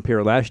if you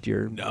compare last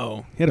year.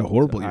 No, he had a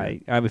horrible year.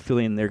 I have a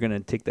feeling they're going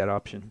to take that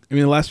option. I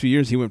mean, the last few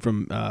years he went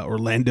from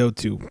Orlando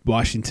to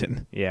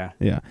Washington. Yeah.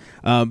 Yeah.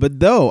 But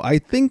though I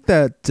think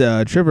that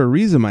Trevor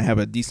Ariza might have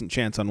a decent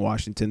chance on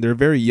Washington. They're a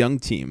very young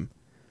team.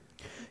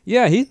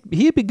 Yeah, he'd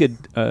be good.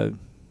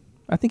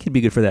 I think he'd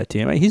be good for that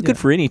team. I mean, he's good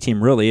for any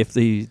team really if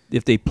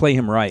they play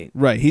him right.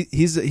 Right.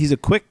 He's a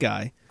quick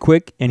guy.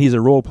 Quick, and he's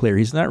a role player.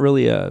 He's not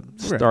really a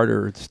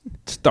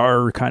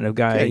star kind of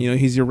guy. Yeah,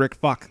 he's your Rick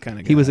Fox kind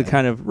of guy. He was a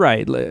kind of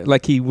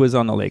like he was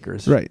on the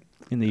Lakers. Right.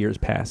 In the years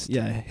past.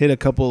 Yeah, hit a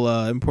couple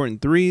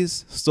important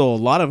threes, stole a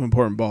lot of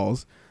important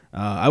balls.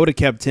 I would have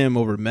kept him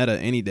over Meta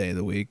any day of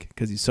the week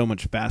because he's so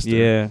much faster.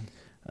 Yeah.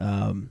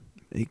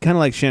 He kind of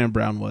like Shannon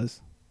Brown was.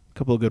 A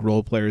couple of good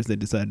role players they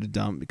decided to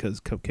dump because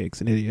Cupcake's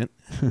an idiot.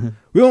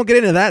 We won't get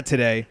into that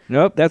today.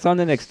 Nope, that's on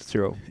the next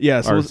show.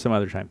 Yeah, so or some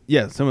other time.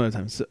 Yeah, some other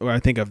time. So, I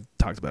think I've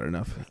talked about it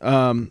enough.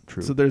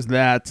 True. So there's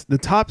that. The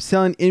top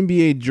selling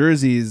NBA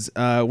jerseys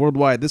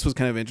worldwide. This was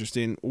kind of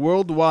interesting.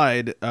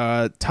 Worldwide,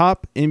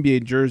 top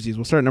NBA jerseys.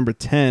 We'll start at number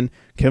 10,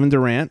 Kevin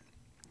Durant.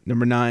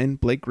 Number 9,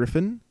 Blake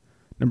Griffin.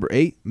 Number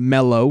 8,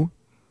 Melo.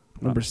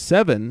 Number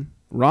 7,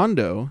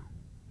 Rondo.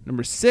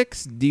 Number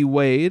 6, D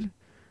Wade.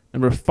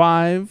 Number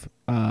 5,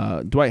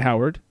 Dwight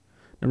Howard.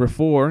 Number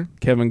 4,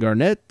 Kevin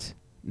Garnett.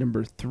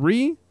 Number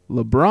 3,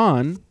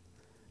 LeBron.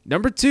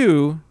 Number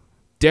 2,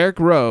 Derrick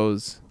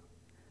Rose.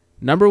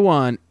 Number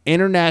 1,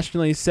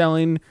 internationally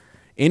selling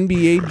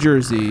NBA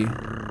jersey,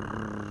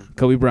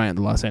 Kobe Bryant,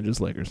 the Los Angeles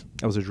Lakers.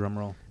 That was a drum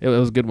roll. It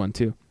was a good one,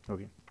 too.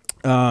 Okay.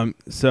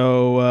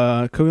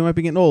 So Kobe might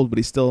be getting old, but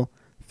he's still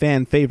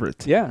fan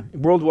favorite. Yeah,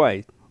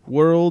 worldwide.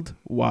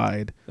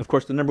 Worldwide. Of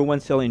course, the number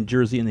 1 selling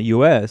jersey in the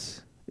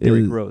U.S.,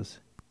 Derrick Rose.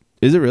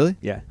 Is it really?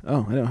 Yeah.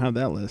 Oh, I don't have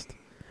that list.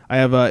 I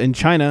have in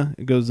China,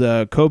 it goes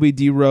Kobe,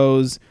 D.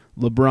 Rose,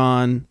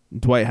 LeBron,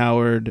 Dwight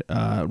Howard,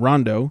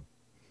 Rondo.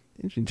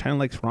 Interesting. China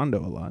likes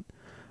Rondo a lot.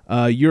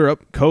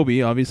 Europe,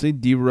 Kobe, obviously,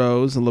 D.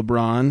 Rose,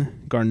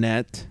 LeBron,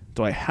 Garnett,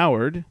 Dwight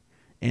Howard.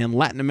 And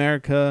Latin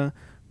America,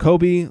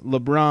 Kobe,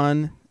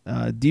 LeBron,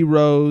 D.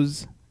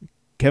 Rose,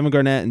 Kevin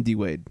Garnett, and D.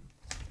 Wade.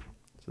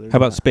 So How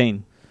about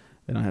Spain?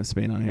 They don't have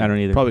Spain on here. I don't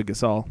either. Probably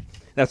Gasol.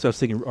 That's what I was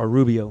thinking. Or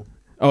Rubio.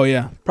 Oh,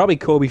 yeah. Probably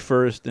Kobe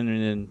first, and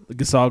then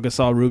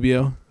Gasol,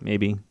 Rubio.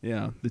 Maybe.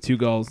 Yeah, the two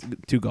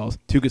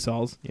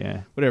Gasols.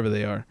 Yeah. Whatever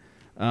they are.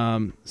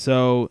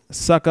 So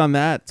suck on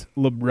that,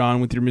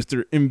 LeBron, with your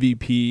Mr.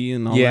 MVP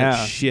and all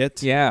that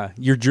shit. Yeah,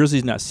 your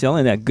jersey's not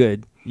selling that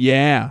good.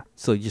 Yeah.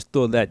 So you just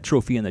throw that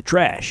trophy in the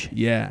trash.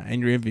 Yeah,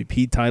 and your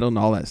MVP title and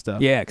all that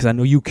stuff. Yeah, because I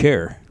know you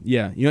care.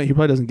 Yeah, you know, he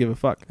probably doesn't give a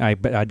fuck. I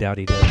doubt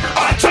he does.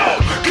 I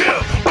don't give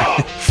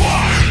a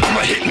fuck. I'm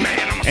a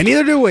hitman. And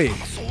neither do we.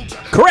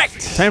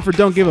 Correct. Time for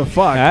Don't Give a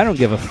Fuck. I don't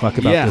give a fuck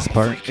about this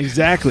part.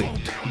 Exactly.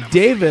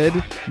 David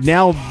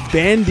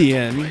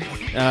Nalbandian,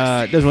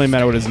 doesn't really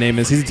matter what his name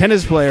is. He's a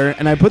tennis player,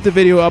 and I put the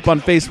video up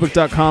on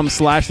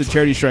Facebook.com/the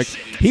Charity Strike.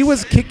 He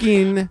was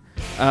kicking,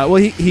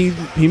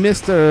 he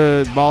missed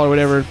a ball or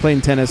whatever playing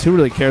tennis. Who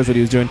really cares what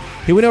he was doing?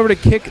 He went over to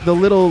kick the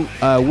little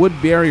wood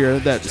barrier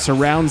that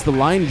surrounds the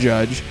line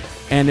judge,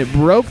 and it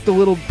broke the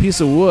little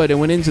piece of wood and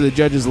went into the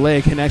judge's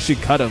leg and actually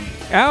cut him.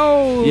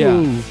 Ow!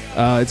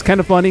 Yeah. It's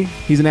kind of funny.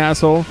 He's an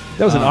asshole.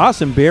 That was an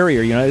awesome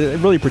barrier. You know, it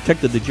really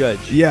protected the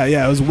judge. Yeah,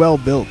 it was well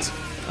built.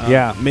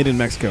 Made in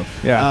Mexico.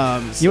 Yeah.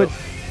 You know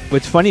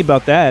what's funny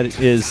about that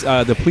is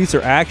the police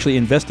are actually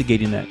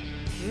investigating that.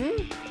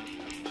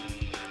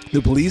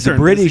 The police The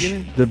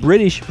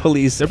British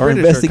police are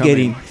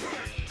investigating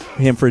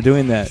him for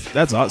doing that.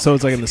 That's awesome. So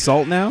it's like an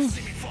assault now?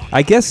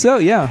 I guess so,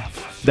 yeah.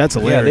 That's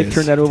hilarious. Yeah, they've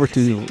turned that over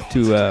to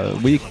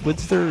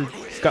what's their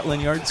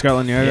Scotland Yard?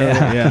 Scotland Yard?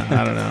 Yeah,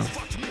 I don't know.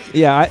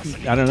 Yeah,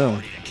 I don't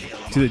know.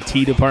 To the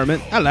tea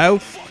department. Hello,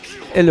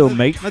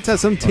 mate. Let's have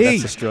some tea.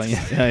 That's Australian.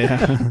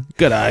 Yeah.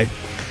 Good eye.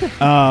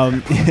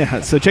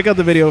 So check out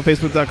the video,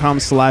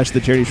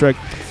 Facebook.com/the Charity Strike.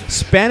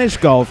 Spanish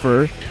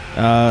golfer.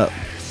 Hey,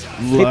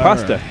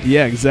 pasta.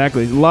 Yeah,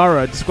 exactly.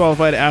 Lara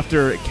disqualified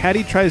after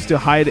caddy tries to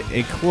hide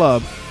a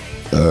club.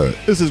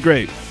 This is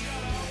great.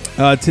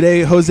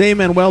 Today, Jose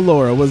Manuel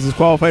Lara was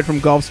disqualified from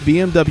golf's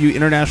BMW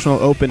International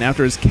Open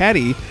after his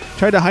caddy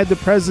tried to hide the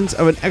presence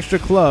of an extra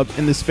club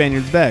in the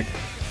Spaniard's bag.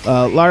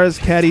 Lara's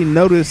caddy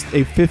noticed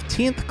a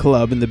 15th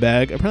club in the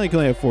bag. Apparently, he can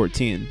only have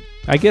 14.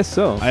 I guess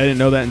so. I didn't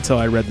know that until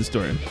I read the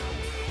story.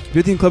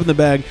 15th club in the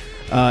bag.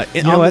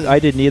 You know what? I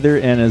didn't either,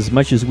 and as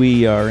much as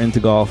we are into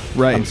golf,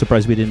 right. I'm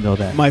surprised we didn't know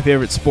that. My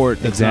favorite sport.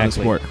 That's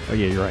exactly. not a sport. Oh,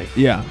 yeah, you're right.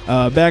 Yeah.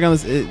 Bag on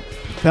this.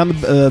 Found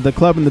the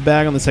club in the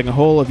bag on the second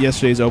hole of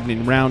yesterday's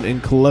opening round in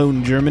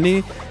Cologne,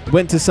 Germany.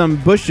 Went to some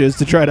bushes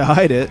to try to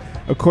hide it,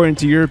 according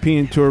to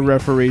European Tour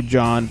referee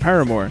John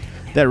Paramore.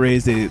 That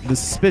raised the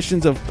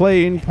suspicions of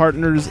playing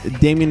partners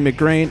Damien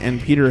McGrain and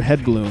Peter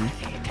Hedglum.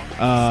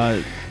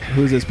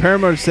 Who's this?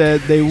 Paramore said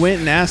they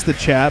went and asked the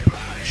chap.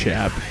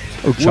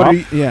 Oh, Chop?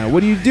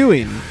 What are you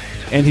doing?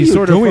 And he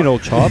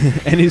old chop.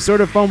 And he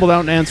sort of fumbled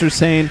out an answer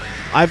saying,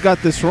 "I've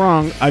got this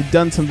wrong. I've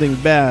done something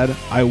bad.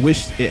 I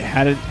wish it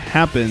hadn't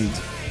happened."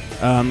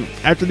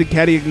 After the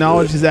caddy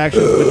acknowledged his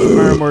actions, which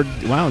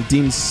Paramore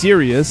deemed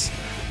serious,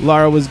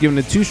 Lara was given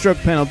a 2-stroke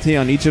penalty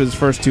on each of his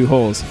first 2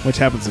 holes, which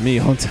happens to me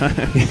all the time.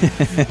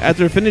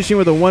 After finishing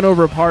with a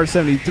 1-over par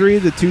 73,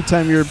 the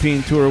 2-time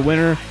European Tour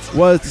winner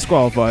was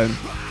disqualified.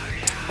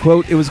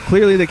 Quote, "It was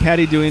clearly the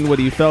caddy doing what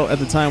he felt at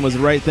the time was the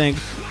right thing,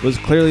 was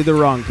clearly the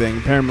wrong thing,"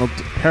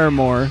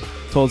 Paramore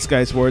told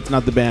Sky Sports,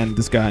 not the band,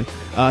 this guy.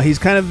 He's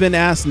kind of been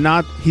asked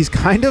not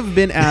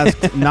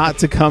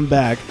to come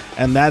back,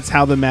 and that's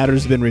how the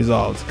matter's been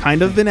resolved.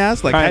 Kind of been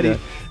asked? Like,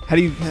 how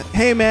do you,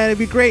 hey man, it'd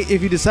be great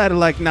if you decided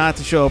like not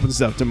to show up and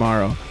stuff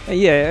tomorrow.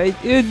 Yeah, it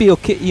would be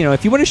okay. You know,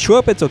 if you want to show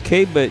up, it's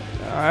okay, but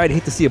I'd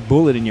hate to see a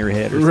bullet in your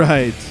head. Or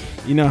right.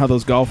 You know how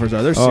those golfers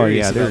are. They're Oh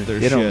serious yeah, about their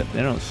they shit.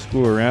 don't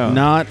screw around.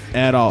 Not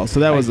at all. So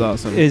that was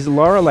awesome. Is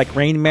Laura like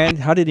Rain Man?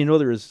 How did he know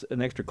there was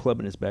an extra club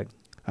in his bag?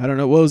 I don't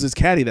know. What was his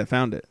caddy that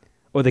found it?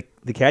 Oh, the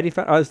caddy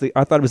found.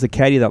 I thought it was the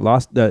caddy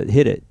that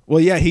hit it. Well,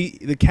 yeah,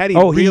 the caddy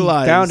Oh,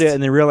 realized. he found it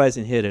and then realized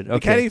and hit it. Okay. The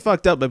caddy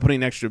fucked up by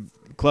putting extra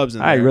clubs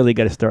in there. I really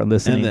got to start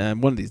listening. And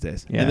then one of these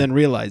days. Yeah. And then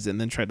realized it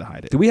and then tried to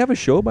hide it. Do we have a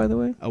show, by the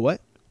way? A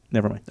what?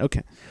 Never mind.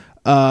 Okay.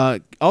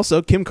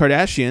 Also, Kim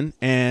Kardashian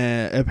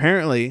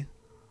apparently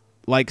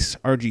likes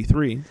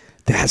RG3.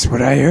 That's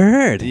what I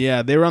heard.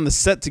 Yeah, they were on the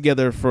set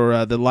together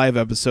for the live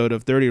episode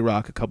of 30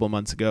 Rock a couple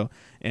months ago,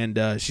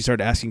 and she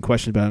started asking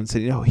questions about him and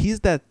said,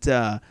 he's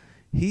that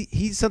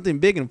he's something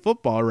big in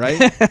football,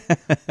 right?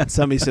 And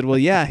somebody said, well,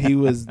 yeah, he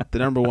was the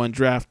 #1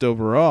 draft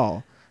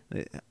overall.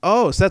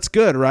 Oh, so that's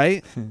good,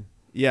 right?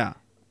 Yeah.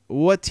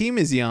 What team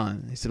is he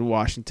on? He said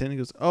Washington. He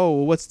goes, oh,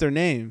 well, what's their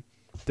name?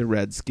 The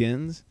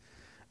Redskins.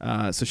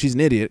 So she's an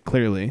idiot,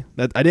 clearly.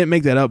 I didn't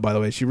make that up, by the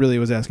way. She really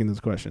was asking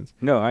those questions.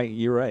 No,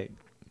 you're right.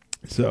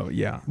 So,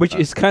 yeah. Which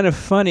is kind of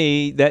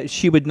funny that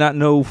she would not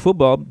know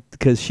football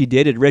because she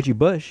dated Reggie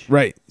Bush.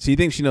 Right. So you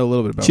think she know a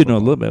little bit about She'd know a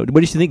little bit.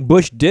 What do you think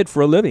Bush did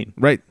for a living?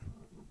 Right.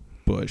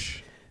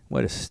 Bush.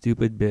 What a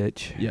stupid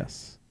bitch.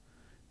 Yes.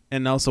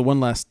 And also one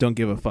last don't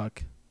give a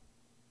fuck.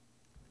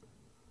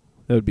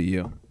 That would be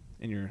you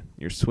and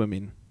your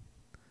swimming.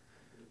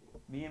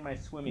 Me and my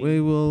swimming.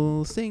 We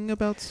will sing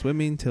about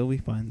swimming till we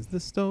find the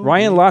stone.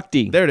 Ryan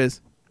Lochte. There it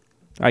is.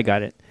 I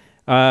got it.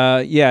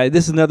 Yeah,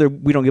 this is another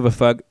we don't give a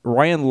fuck.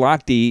 Ryan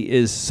Lochte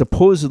is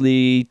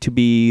supposedly to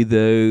be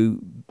the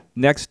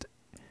next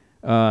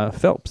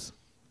Phelps.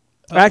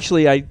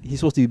 Actually, he's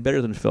supposed to be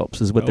better than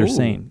Phelps, is what they're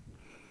saying.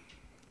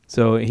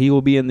 So he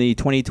will be in the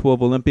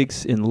 2012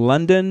 Olympics in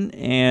London,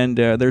 and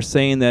they're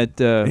saying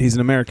that he's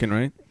an American,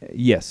 right?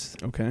 Yes.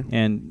 Okay.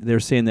 And they're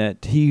saying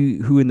that he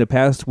who in the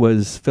past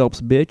was Phelps'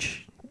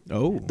 bitch.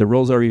 Oh. The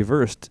roles are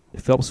reversed.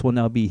 Phelps will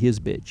now be his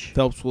bitch.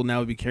 Phelps will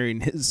now be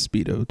carrying his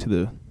Speedo to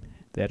the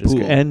That is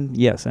pool. good. And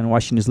yes, and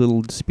washing his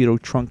little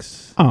Speedo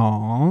trunks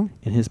Aww.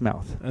 in his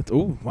mouth.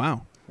 Oh,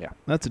 wow. Yeah.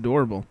 That's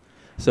adorable.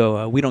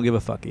 So we don't give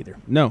a fuck either.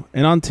 No.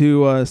 And on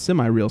to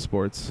semi-real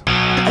sports.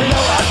 Hello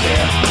out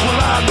there,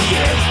 we're on the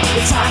air.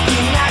 It's hockey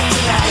night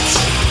tonight.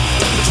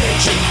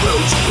 Attention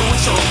grows, the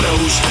whistle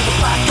blows, the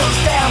puck goes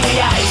down the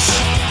ice.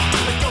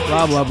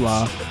 Blah, blah,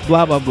 blah.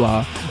 Blah, blah,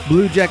 blah.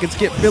 Blue Jackets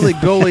get Philly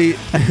goalie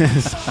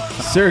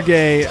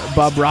Sergei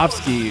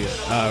Bobrovsky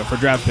for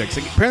draft picks.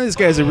 Apparently this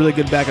guy is a really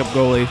good backup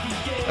goalie.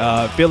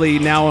 Philly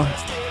now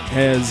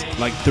has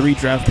like 3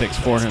 draft picks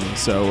for him.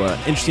 So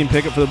interesting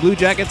pickup for the Blue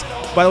Jackets.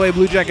 By the way,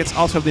 Blue Jackets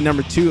also have the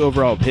 #2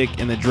 overall pick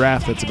in the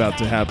draft that's about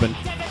to happen.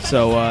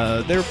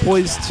 So they're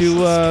poised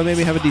to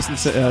maybe have a decent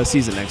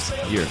season next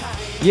year.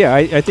 Yeah,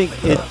 I think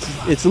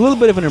it's a little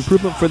bit of an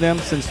improvement for them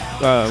since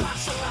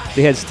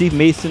they had Steve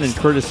Mason and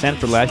Curtis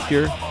Sanford last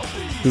year,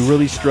 who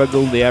really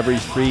struggled. They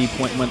averaged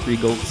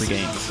 3.13 goals per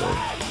game. So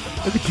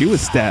look at you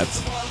with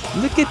stats.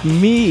 Look at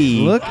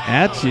me. Look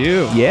at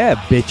you. Yeah,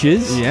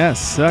 bitches. Yeah,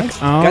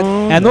 suck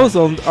on. And those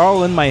are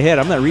all in my head.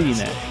 I'm not reading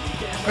that.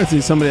 I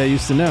see somebody I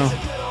used to know.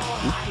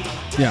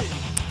 Yeah.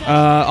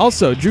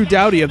 Also, Drew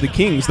Doughty of the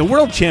Kings, the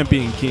world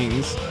champion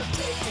Kings.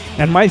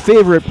 And my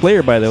favorite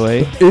player, by the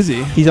way. Is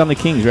he? He's on the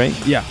Kings, right?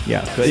 Yeah.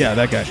 Yeah. Good. Yeah,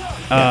 that guy.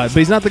 But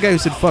he's not the guy who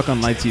said fuck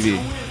on live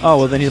TV. Oh,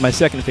 well, then he's my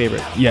second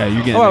favorite. Yeah,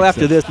 you're getting well,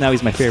 after this, now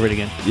he's my favorite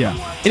again. Yeah.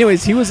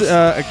 Anyways, he was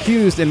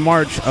accused in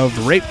March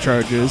of rape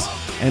charges,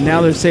 and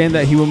now they're saying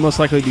that he will most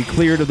likely be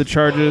cleared of the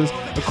charges.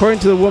 According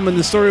to the woman,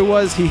 the story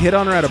was he hit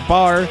on her at a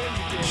bar.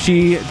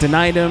 She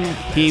denied him.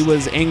 He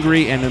was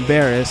angry and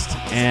embarrassed,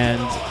 and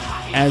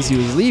as he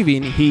was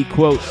leaving, he,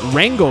 quote,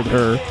 wrangled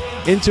her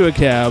into a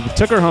cab,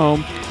 took her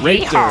home,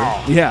 raped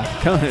her. Yeah,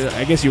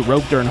 I guess you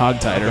roped her and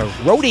hogtied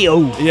her.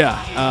 Rodeo.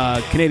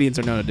 Yeah, Canadians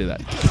are known to do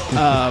that.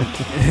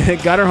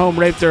 Got her home,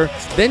 raped her.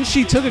 Then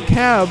she took a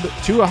cab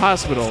to a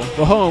hospital,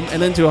 well, home,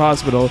 and then to a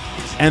hospital.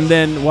 And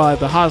then while at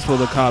the hospital,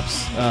 the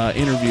cops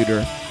interviewed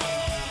her.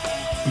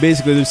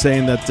 Basically, they're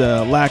saying that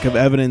lack of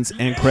evidence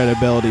and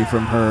credibility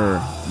from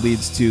her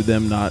leads to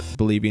them not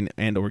believing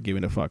and or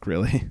giving a fuck,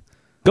 really.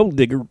 Gold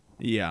digger.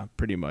 Yeah,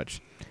 pretty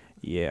much.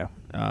 Yeah.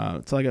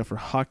 That's all I got for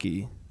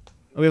hockey.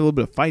 Oh, we have a little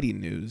bit of fighting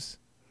news.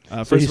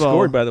 So he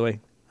scored, by the way.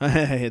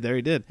 Hey, there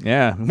he did.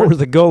 Yeah. Where was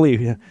the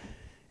goalie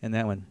in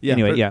that one? Yeah.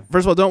 Anyway, yeah.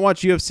 First of all, don't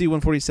watch UFC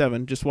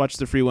 147. Just watch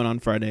the free one on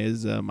Friday,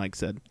 as Mike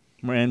said.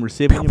 And we're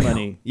saving your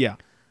money. Yeah.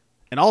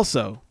 And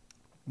also,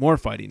 more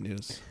fighting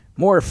news.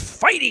 More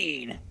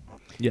fighting.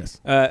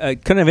 Yes. A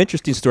kind of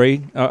interesting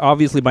story.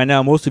 Obviously, by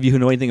now, most of you who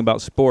know anything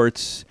about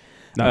sports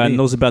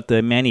knows about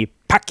the Manny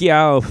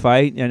Pacquiao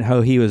fight and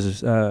how he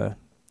was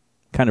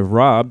kind of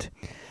robbed.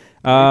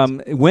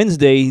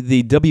 Wednesday,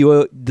 the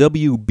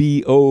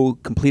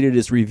WBO completed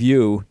its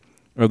review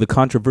of the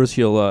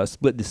controversial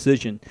split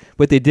decision.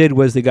 What they did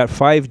was they got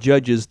 5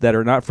 judges that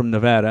are not from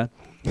Nevada,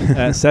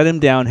 sat them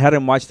down, had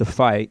them watch the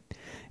fight,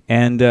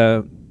 and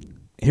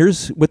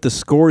here's what the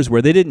scores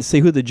were. They didn't say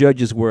who the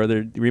judges were.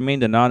 They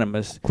remained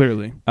anonymous.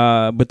 Clearly.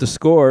 But the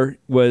score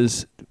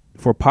was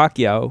for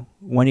Pacquiao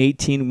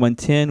 118,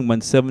 110,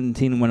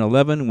 117,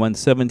 111,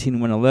 117,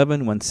 111,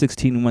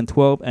 116,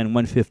 112, and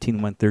 115,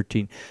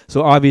 113.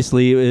 So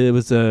obviously it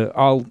was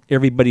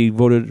everybody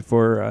voted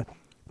for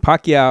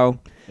Pacquiao.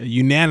 A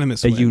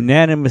unanimous A win.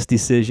 unanimous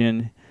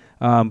decision.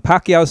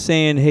 Pacquiao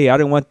saying, "Hey, I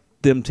don't want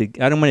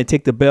to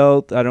take the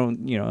belt. I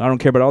don't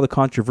care about all the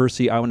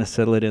controversy. I want to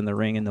settle it in the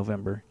ring in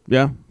November."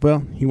 Yeah,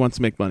 well, he wants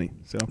to make money.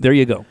 So there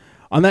you go.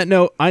 On that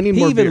note, I need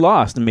he more even beer.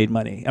 lost and made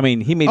money. I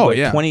mean, he made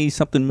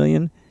 20-something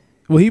million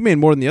Well, he made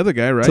more than the other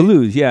guy, right? to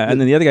lose, yeah.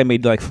 And then the other guy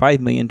made like $5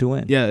 million to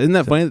win. Yeah, isn't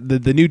that funny?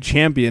 The new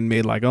champion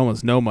made like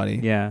almost no money.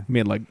 Yeah. He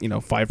made like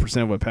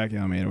 5% of what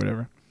Pacquiao made or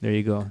whatever. There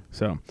you go.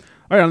 So, all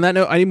right. On that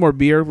note, I need more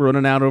beer. We're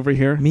running out over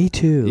here. Me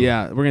too.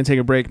 Yeah, we're gonna take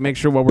a break. Make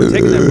sure while we're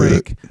taking that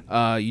break,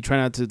 you try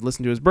not to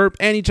listen to his burp,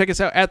 and you check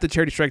us out at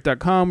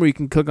thecharitystrike.com, where you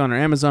can click on our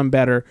Amazon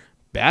batter.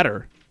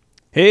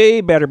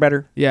 Hey,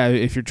 batter. Yeah,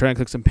 if you're trying to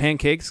cook some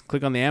pancakes,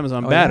 click on the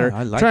Amazon Oh, batter. yeah,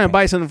 I like Try and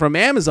buy something from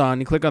Amazon,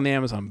 you click on the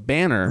Amazon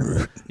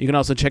banner. You can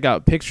also check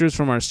out pictures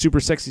from our super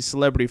sexy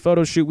celebrity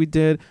photo shoot we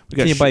did.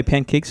 Can you buy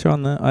pancakes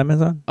on the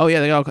Amazon? Oh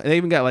yeah, they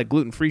even got like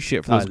gluten-free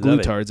shit for those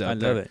glutards out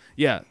there. I love it.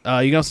 Yeah,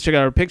 you can also check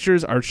out our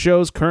pictures, our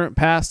shows, current,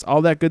 past,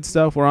 all that good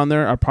stuff. We're on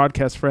there. Our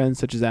podcast friends,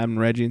 such as Adam and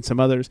Reggie and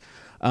some others.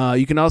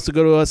 You can also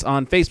go to us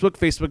on Facebook,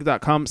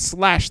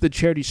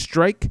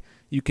 facebook.com/thecharitystrike.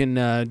 You can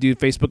do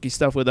Facebooky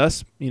stuff with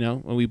us,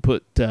 when we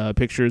put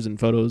pictures and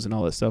photos and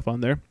all that stuff on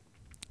there.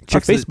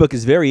 Our Facebook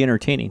is very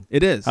entertaining.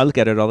 It is. I look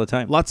at it all the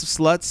time. Lots of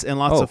sluts and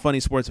lots of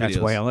funny sports videos. That's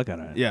why I look at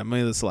it. Yeah,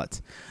 many of the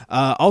sluts.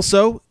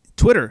 Also,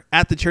 Twitter,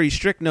 at the Charity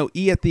Strick, no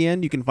E at the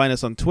end. You can find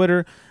us on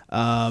Twitter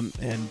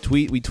and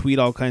tweet. We tweet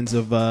all kinds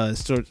of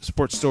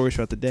sports stories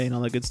throughout the day and all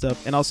that good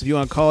stuff. And also, if you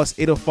want to call us,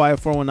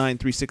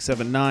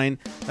 805-419-3679.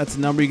 That's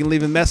the number. You can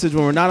leave a message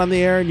when we're not on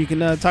the air, and you can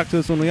talk to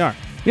us when we are.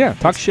 Yeah,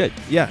 talk shit.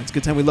 Yeah, it's a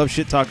good time. We love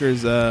shit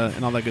talkers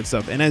and all that good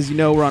stuff. And as you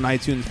know, we're on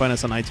iTunes. Find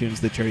us on iTunes,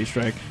 The Charity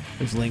Strike.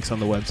 There's links on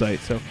the website.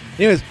 So,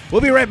 anyways,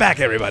 we'll be right back,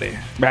 everybody.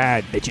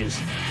 Bad bitches.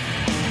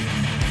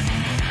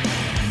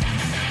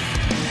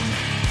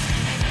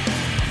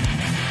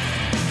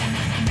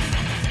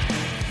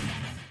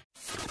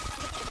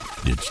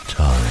 It's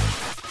time.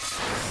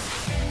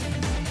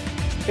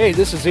 Hey,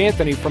 this is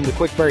Anthony from the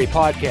Quickberry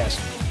Podcast.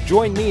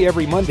 Join me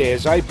every Monday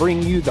as I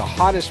bring you the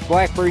hottest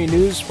BlackBerry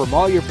news from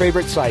all your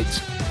favorite sites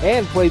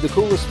and play the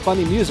coolest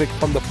funny music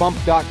from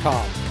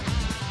thefump.com.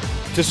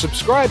 To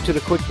subscribe to the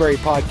Quickberry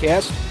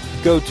Podcast,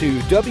 go to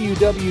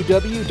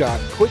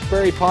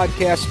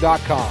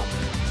www.quickberrypodcast.com.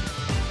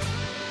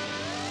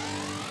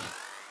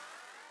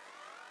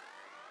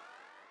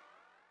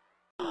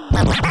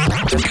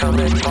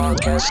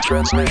 Podcast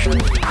transmission.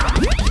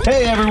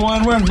 Hey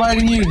everyone, we're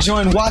inviting you to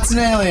join Watson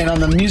Alien on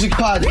the music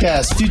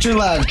podcast, Future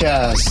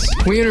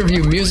Loudcast. We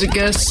interview music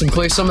guests and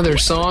play some of their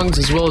songs,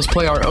 as well as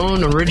play our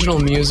own original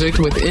music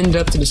with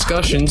in-depth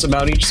discussions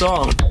about each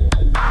song.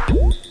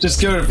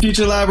 Just go to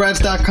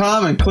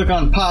futurelabrats.com and click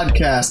on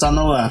podcast on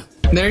the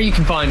left. There you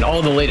can find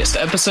all the latest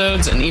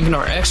episodes and even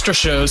our extra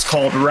shows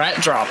called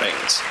Rat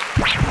Droppings.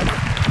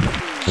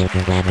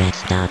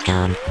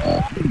 futurelabrats.com.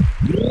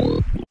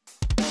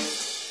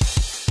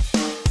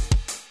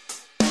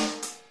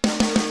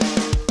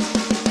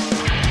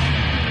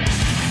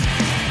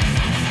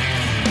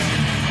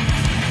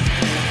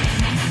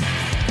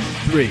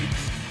 Three,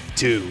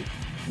 2,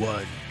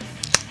 1.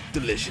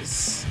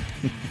 Delicious.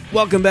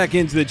 Welcome back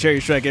into the Cherry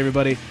Strike,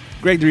 everybody.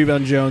 Greg the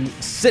Rebound Jones,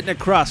 sitting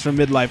across from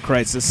Midlife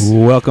Crisis.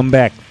 Welcome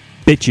back,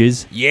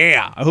 bitches.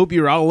 Yeah. I hope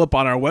you're all up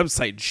on our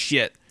website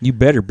shit. You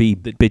better be,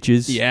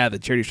 bitches. Yeah,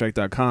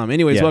 thecharitystrike.com.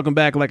 Anyways, welcome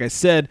back. Like I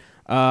said,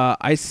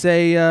 I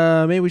say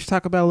maybe we should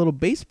talk about a little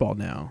baseball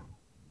now.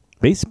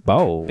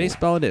 Baseball.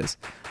 Baseball it is.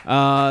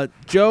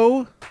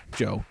 Joel,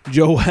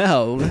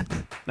 not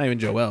even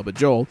Joel, but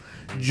Joel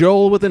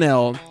with an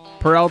L.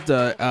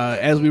 Peralta,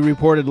 as we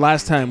reported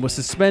last time, was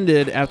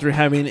suspended after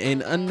having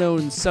an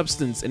unknown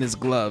substance in his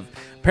glove.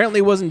 Apparently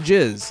it wasn't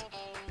jizz.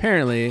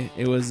 Apparently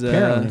it was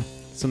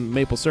some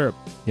maple syrup.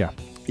 Yeah.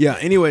 Yeah,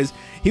 anyways,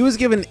 he was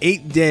given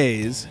 8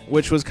 days,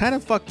 which was kind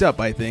of fucked up,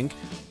 I think,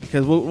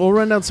 because we'll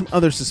run down some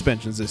other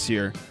suspensions this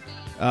year,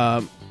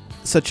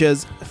 such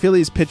as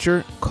Phillies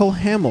pitcher Cole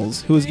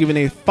Hamels, who was given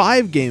a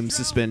 5-game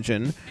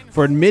suspension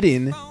for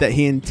admitting that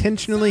he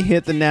intentionally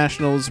hit the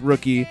Nationals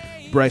rookie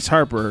Bryce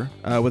Harper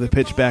with a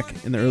pitch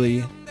back in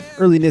the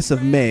earliness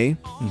of May.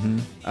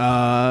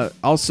 Mm-hmm.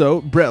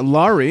 Also, Brett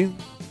Lawrie,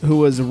 who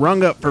was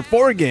rung up for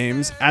 4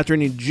 games after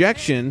an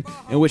ejection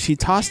in which he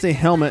tossed a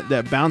helmet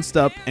that bounced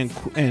up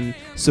and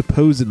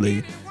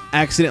supposedly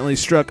accidentally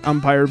struck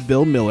umpire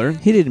Bill Miller.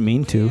 He didn't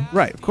mean to.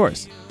 Right, of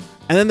course.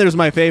 And then there's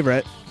my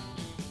favorite,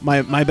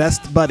 my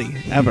best buddy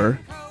ever,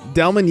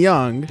 Delman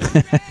Young,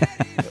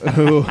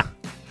 who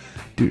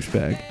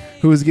douchebag,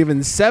 who was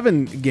given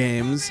 7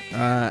 games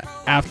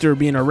after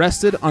being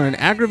arrested on an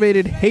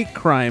aggravated hate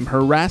crime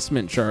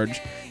harassment charge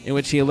in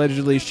which he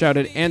allegedly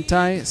shouted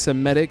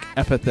anti-Semitic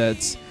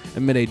epithets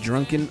amid a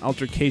drunken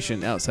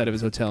altercation outside of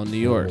his hotel in New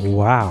York.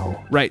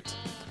 Wow. Right.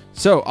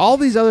 So all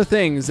these other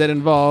things that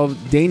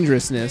involve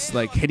dangerousness,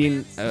 like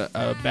hitting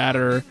a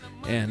batter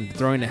and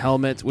throwing a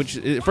helmet, which,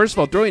 first of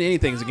all, throwing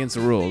anything is against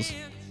the rules.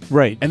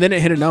 Right. And then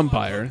it hit an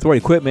umpire. Throwing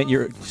equipment,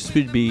 you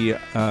should be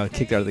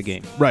kicked out of the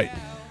game. Right.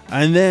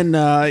 And then,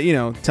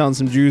 telling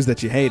some Jews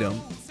that you hate them.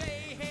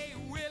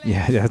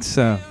 Yeah,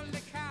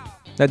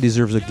 that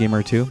deserves a game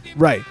or two.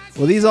 Right.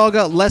 Well, these all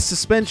got less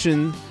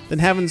suspension than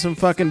having some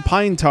fucking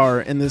pine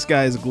tar in this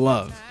guy's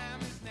glove.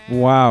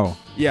 Wow.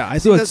 Yeah, I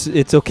so think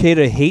it's okay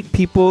to hate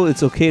people.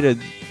 It's okay to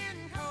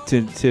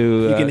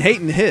you can hate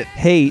and hit.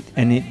 Hate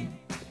and it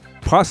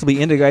possibly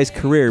end a guy's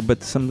career,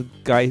 but some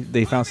guy,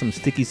 they found some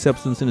sticky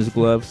substance in his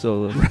glove,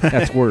 so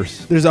that's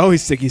worse. There's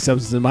always sticky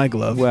substance in my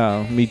glove.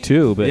 Well, me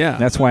too, but yeah.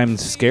 That's why I'm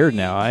scared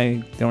now.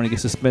 I don't want to get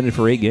suspended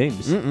for 8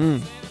 games. I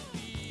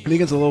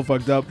think it's a little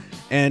fucked up.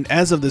 And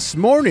as of this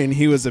morning,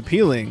 he was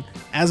appealing.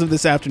 As of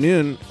this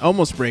afternoon,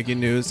 almost breaking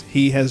news,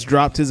 he has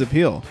dropped his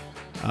appeal.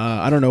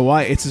 I don't know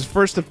why. It's his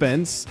first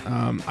offense.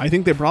 I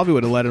think they probably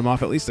would have let him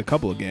off at least a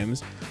couple of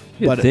games.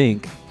 You'd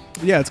think.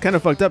 Yeah, it's kind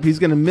of fucked up. He's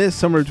going to miss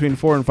somewhere between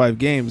 4 and 5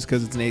 games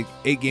because it's an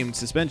 8-game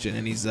suspension,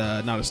 and he's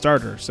not a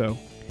starter. So,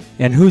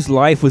 and whose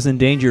life was in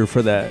danger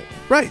for that?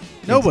 Right,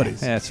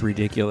 nobody's. That's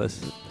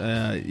ridiculous.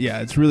 Yeah,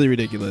 it's really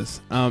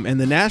ridiculous. And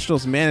the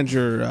Nationals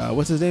manager,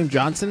 what's his name?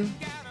 Johnson.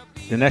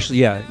 The National,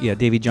 yeah,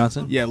 Davey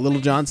Johnson. Yeah,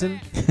 Little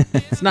Johnson.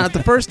 It's not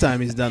the first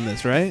time he's done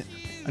this, right?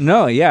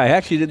 No, yeah, I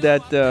actually did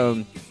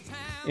that.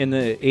 In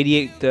the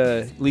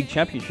 88 League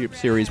Championship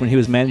Series when he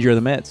was manager of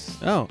the Mets.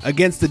 Oh,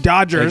 against the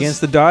Dodgers. Against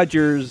the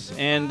Dodgers.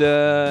 And,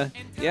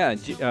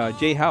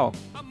 Jay Howe.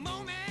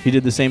 He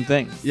did the same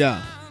thing.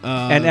 Yeah.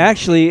 And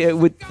actually,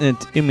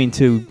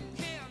 to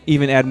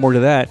even add more to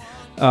that,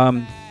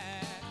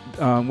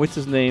 what's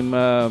his name?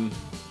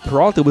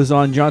 Peralta was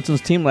on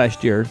Johnson's team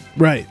last year.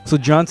 Right. So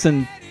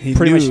Johnson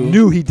pretty much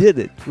knew he did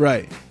it.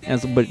 Right.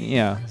 And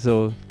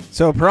so,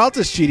 So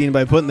Peralta's cheating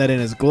by putting that in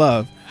his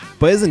glove.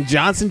 But isn't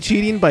Johnson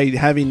cheating by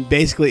having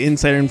basically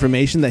insider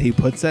information that he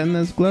puts that in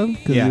his glove?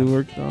 Because he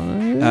worked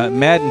on it?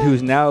 Madden,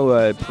 who's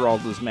now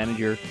Peralta's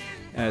manager,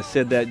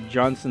 said that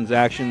Johnson's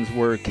actions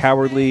were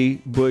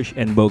cowardly, bush,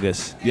 and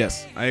bogus.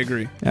 Yes, I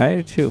agree. I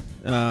do too.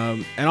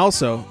 And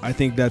also, I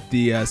think that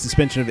the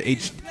suspension of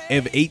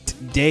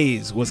 8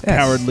 days was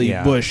cowardly,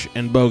 bush,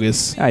 and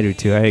bogus. I do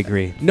too. I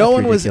agree. No That's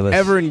one ridiculous. was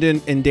ever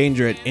in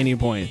danger at any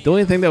point. The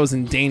only thing that was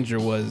in danger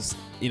was,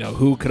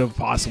 who could have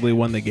possibly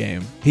won the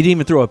game. He didn't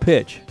even throw a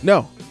pitch.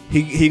 No.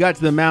 He got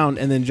to the mound,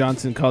 and then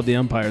Johnson called the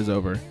umpires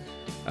over.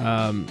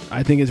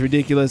 I think it's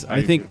ridiculous.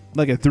 I think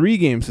like a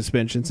 3-game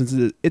suspension since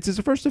it's his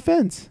first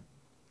offense.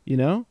 You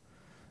slap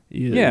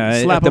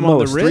at the him on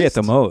most. the wrist. 3 at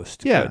the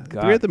most. Yeah, Good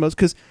 3 God. at the most.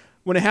 Because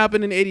when it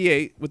happened in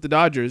 '88 with the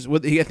Dodgers, I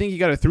think he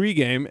got a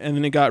 3-game, and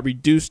then it got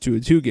reduced to a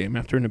 2-game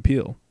after an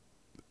appeal.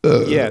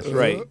 Yes,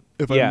 right.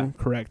 If I'm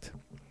correct.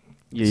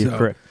 Yeah, you're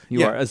correct.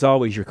 You are, as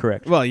always, you're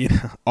correct. Well,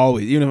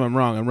 always. Even if I'm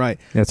wrong, I'm right.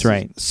 That's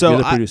right. So you're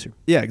the producer.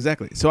 Yeah,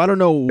 exactly. So I don't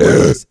know where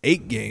this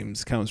 8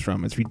 games comes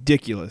from. It's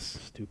ridiculous.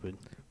 Stupid.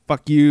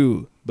 Fuck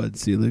you, Bud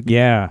Selig.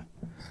 Yeah.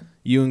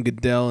 You and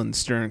Goodell and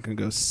Stern can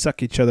go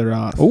suck each other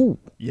off. Oh.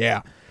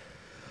 Yeah.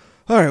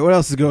 All right, what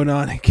else is going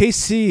on?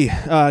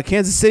 KC,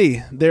 Kansas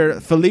City, their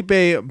Felipe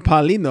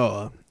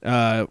Paulino.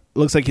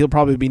 Looks like he'll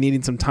probably be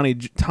needing some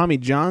Tommy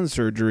John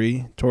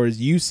surgery towards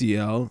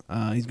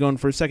UCL. He's going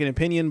for a second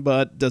opinion,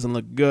 but doesn't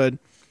look good.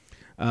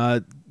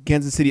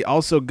 Kansas City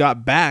also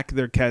got back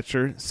their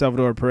catcher,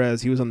 Salvador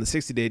Perez. He was on the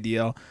 60-day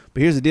DL.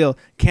 But here's the deal.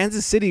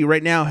 Kansas City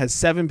right now has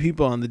 7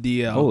 people on the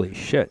DL. Holy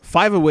shit.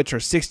 5 of which are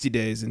 60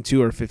 days and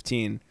 2 are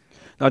 15.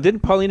 Now,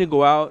 didn't Paulino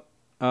go out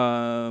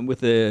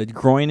with a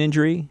groin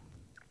injury?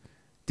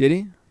 Did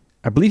he?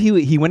 I believe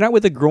he went out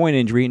with a groin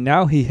injury.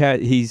 Now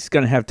he's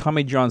going to have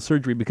Tommy John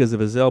surgery because of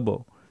his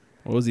elbow.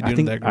 What was he doing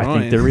with that groin? I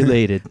think they're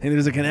related. I think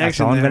there's a connection. That's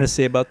all I'm there. going to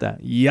say about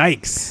that.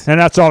 Yikes.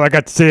 And that's all I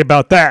got to say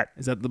about that.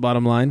 Is that the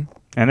bottom line?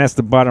 And that's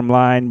the bottom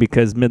line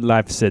because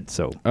midlife said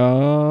so.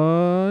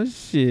 Oh,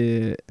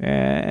 shit.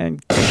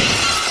 And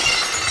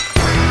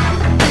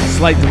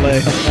slight delay.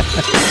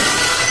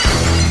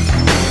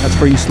 That's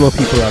for you slow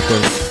people out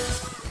there.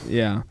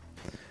 Yeah.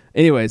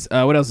 Anyways,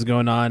 what else is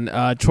going on?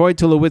 Troy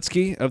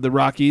Tulowitzki of the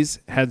Rockies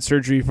had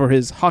surgery for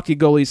his hockey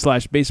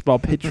goalie / baseball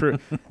pitcher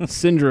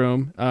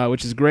syndrome,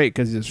 which is great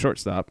because he's a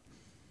shortstop.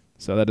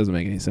 So that doesn't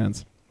make any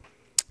sense.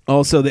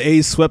 Also, the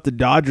A's swept the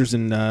Dodgers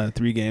in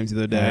 3 games the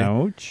other day.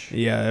 Ouch.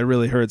 Yeah, it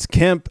really hurts.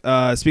 Kemp,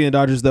 speaking of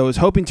Dodgers, though, is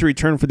hoping to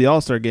return for the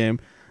All-Star game.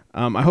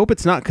 I hope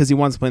it's not because he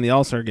wants to play in the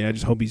All-Star game. I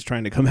just hope he's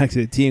trying to come back to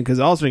the team because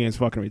the All-Star game is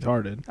fucking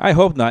retarded. I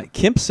hope not.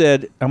 Kemp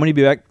said, I'm going to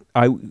be back.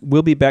 I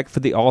will be back for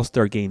the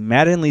All-Star game.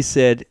 Mattingly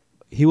said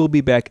he will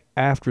be back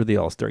after the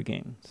All-Star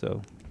game.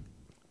 So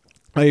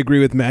I agree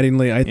with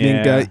Mattingly. I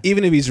think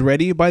even if he's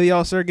ready by the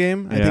All-Star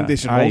game, I think they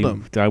should hold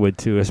him. I would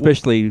too,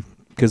 especially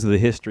because of the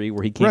history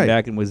where he came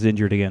back and was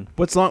injured again.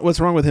 What's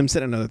wrong with him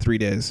sitting another 3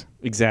 days?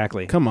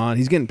 Exactly. Come on,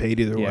 he's getting paid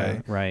either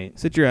way. Right.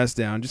 Sit your ass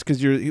down. Just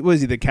because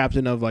was he the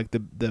captain of like the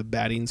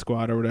batting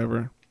squad or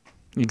whatever?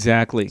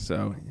 Exactly.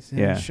 So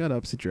yeah, shut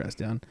up, sit your ass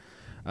down.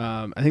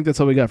 I think that's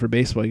all we got for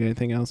baseball. You got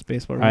anything else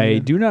baseball? I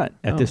do not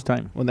at this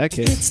time. Well, in that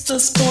case. It's the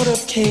sport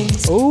of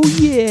kings. Oh,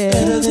 yeah.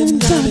 Better than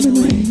diamond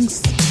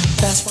rings.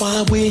 That's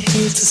why we're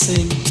here to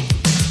sing.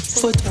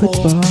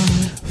 Football.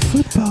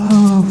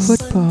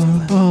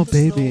 Football. Oh,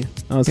 baby.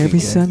 Every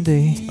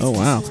Sunday. Oh,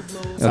 wow.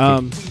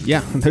 Okay.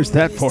 Yeah, there's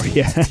that for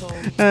you.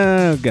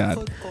 Oh,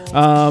 God.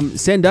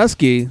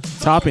 Sandusky,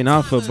 topping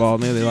off football.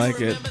 Maybe they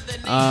like it.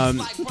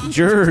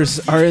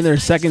 Jurors are in their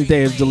second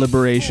day of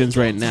deliberations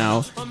right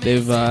now.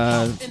 They've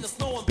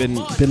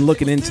been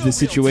looking into the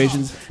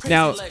situations.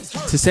 Now,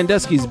 to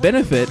Sandusky's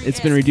benefit, it's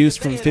been reduced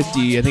from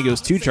 50, I think it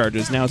was 2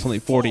 charges. Now it's only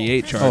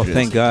 48 charges. Oh,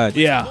 thank God.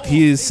 Yeah,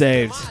 he is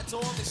saved.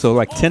 So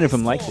like 10 of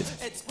them liked it.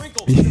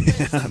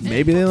 Yeah,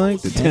 maybe they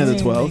liked it. 10 of the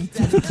 12.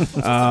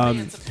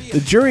 The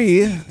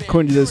jury,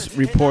 according to this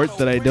report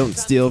that I don't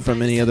steal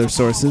from any other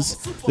sources,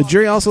 the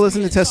jury also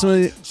listened to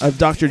testimony of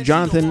Dr.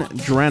 Jonathan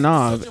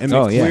Dranov, a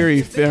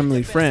McQuarrie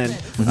family friend.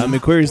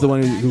 McQuarrie is the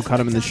one who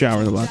caught him in the shower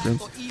in the locker room.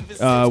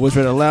 Was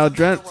read aloud.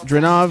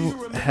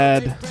 Dranov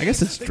had, I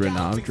guess it's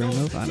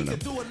Dranov, I don't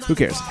know. Who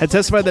cares? Had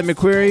testified that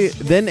McQuarrie,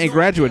 then a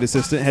graduate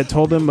assistant, had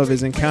told him of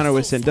his encounter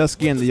with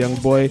Sandusky and the young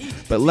boy,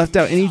 but left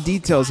out any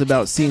details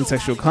about seeing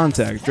sexual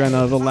contact.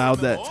 Dranov allowed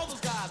that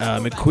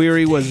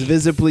McQuarrie was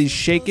visibly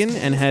shaken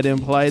and had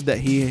implied that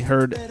he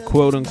heard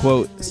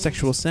quote-unquote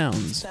sexual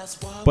sounds,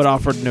 but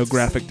offered no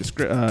graphic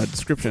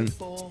description.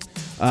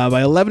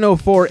 By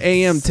 11:04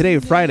 a.m. today,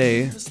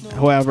 Friday,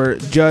 however,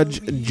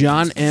 Judge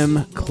John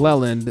M.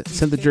 Cleland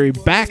sent the jury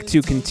back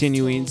to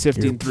continuing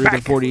sifting through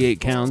the 48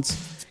 counts.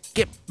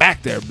 Get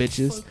back there,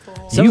 bitches.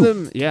 Some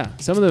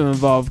of them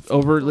involved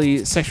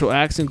overtly sexual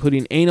acts,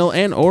 including anal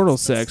and oral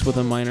sex with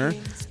a minor.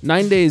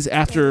 9 days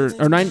after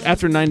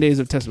 9 days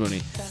of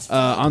testimony.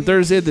 On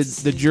Thursday,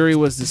 the jury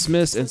was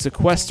dismissed and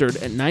sequestered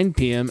at 9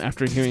 p.m.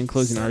 after hearing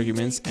closing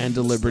arguments and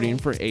deliberating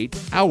for 8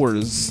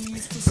 hours.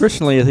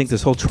 Personally, I think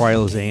this whole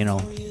trial is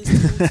anal.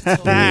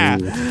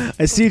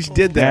 I see what you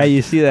did there. Yeah,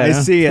 you see that. I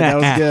huh? see it. That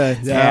was good.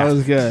 That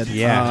was good.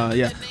 Yeah.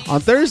 Yeah. On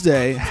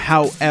Thursday,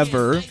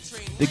 however,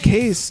 the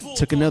case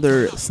took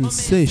another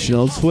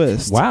sensational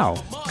twist.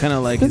 Wow. Kind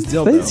of like his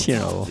dildo.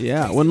 Sensational.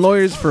 Yeah. When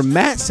lawyers for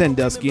Matt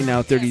Sandusky,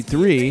 now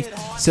 33,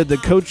 said the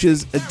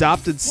coach's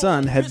adopted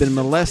son had been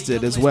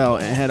molested as well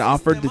and had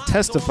offered to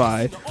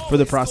testify for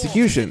the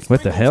prosecution.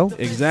 What the hell?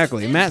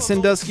 Exactly. Matt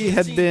Sandusky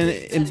had been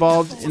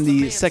involved in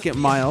the Second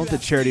Mile, the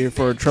charity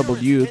for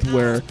troubled youth,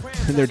 where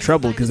they're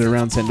troubled because they're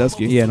around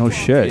Sandusky. Yeah, no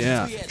shit.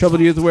 Yeah.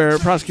 Troubled youth, where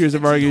prosecutors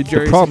have argued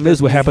Jerry The problem is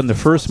Sandusky- what happened the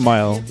first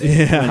mile.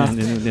 Yeah. And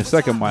the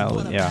second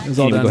mile. Yeah. It was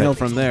all Go downhill ahead.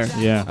 from there.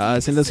 Yeah.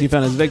 Sandusky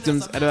found his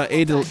victims. At about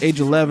age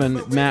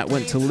 11, Matt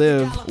went to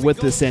live with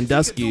the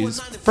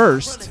Sanduskys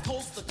first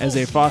as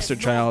a foster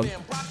child.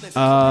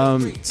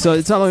 So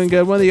it's not looking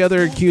good. One of the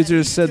other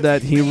accusers said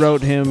that he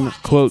wrote him,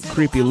 quote,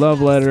 creepy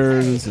love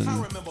letters and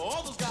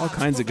all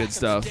kinds of good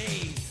stuff.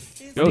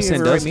 Go When do you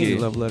ever write me Sandusky.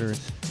 love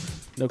letters?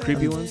 No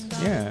creepy ones?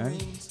 Yeah.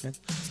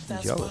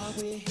 I'm jealous.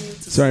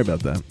 Sorry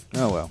about that.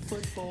 Oh, well.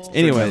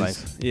 Anyways,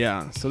 life.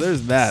 yeah. So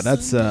there's that.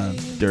 That's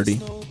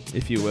dirty,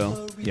 if you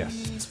will.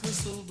 Yes.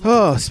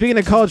 Oh, speaking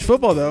of college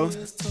football, though,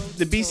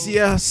 the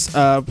BCS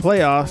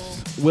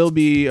playoffs will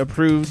be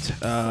approved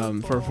for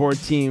a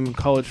 4-team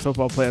college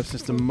football playoff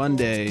system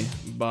Monday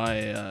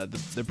by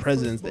the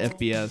presidents, the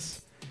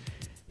FBS.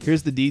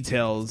 Here's the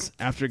details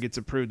after it gets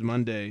approved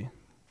Monday.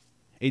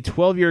 A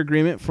 12-year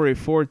agreement for a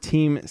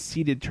 4-team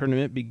seeded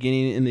tournament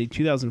beginning in the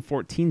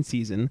 2014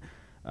 season.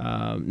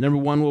 Number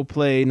 1 will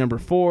play number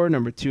 4,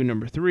 number 2,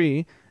 number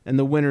 3, and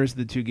the winners of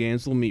the 2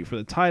 games will meet for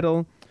the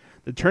title.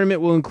 The tournament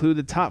will include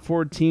the top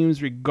 4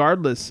 teams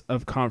regardless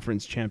of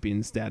conference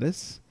champion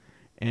status.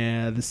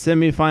 And the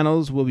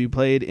semifinals will be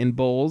played in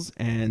bowls,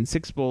 and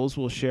 6 bowls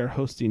will share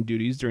hosting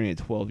duties during a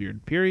 12-year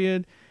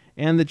period.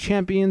 And the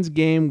champions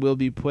game will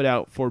be put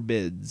out for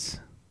bids.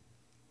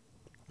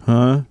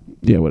 Huh?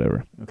 Yeah,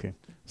 whatever. Okay.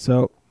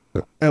 So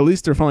at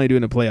least they're finally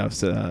doing a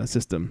playoff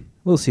system.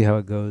 We'll see how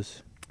it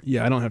goes.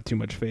 Yeah, I don't have too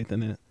much faith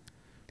in it.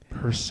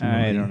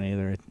 Personally. I don't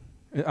either.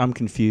 I'm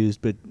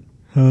confused, but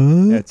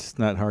Huh? that's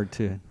not hard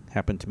to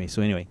happen to me.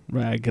 So anyway.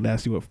 Right, I could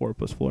ask you what 4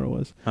 plus 4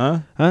 was.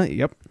 Huh?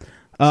 Yep.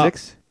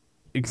 6?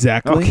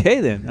 Exactly. Okay,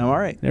 then. I'm all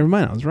right. Never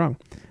mind, I was wrong.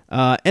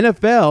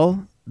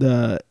 NFL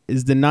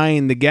is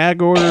denying the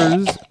gag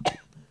orders.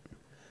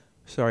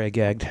 Sorry, I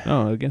gagged.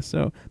 Oh, I guess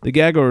so. The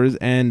gag orders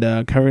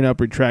and covering up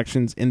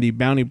retractions in the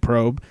bounty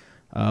probe.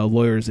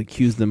 Lawyers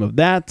accuse them of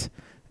that.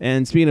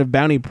 And speaking of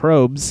bounty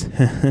probes,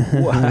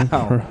 Wow.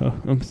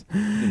 probes.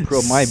 You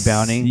probe my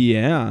bounty.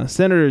 Yeah,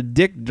 Senator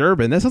Dick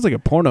Durbin. That sounds like a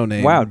porno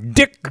name. Wow,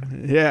 Dick.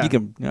 Yeah. You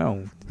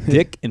can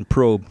Dick and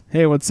probe.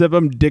 Hey, what's up?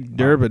 I'm Dick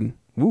Durbin.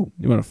 Ooh.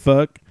 You want to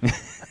fuck?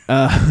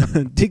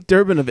 Dick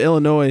Durbin of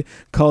Illinois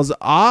calls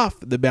off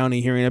the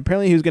bounty hearing.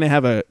 Apparently, he was going to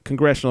have a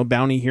congressional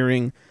bounty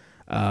hearing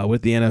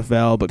with the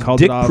NFL, but called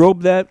Dick it off.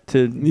 probed that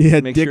to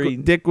make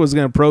Dick was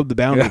going to probe the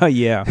bounty.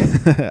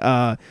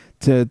 Yeah.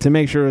 To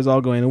make sure it was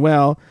all going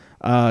well.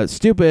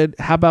 Stupid.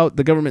 How about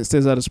the government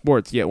stays out of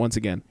sports yet once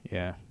again?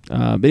 Yeah.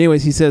 But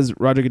anyways, he says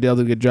Roger Goodell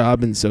did a good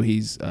job, and so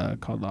he's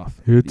called off.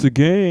 It's a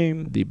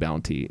game. The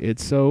bounty.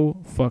 It's so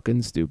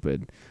fucking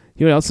stupid.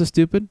 You know what else is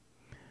stupid?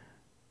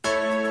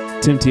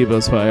 Tim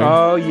Tebow's fired.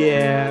 Oh,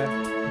 yeah.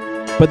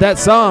 But that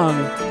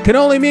song can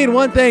only mean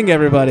one thing,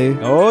 everybody.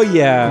 Oh,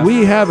 yeah.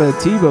 We have a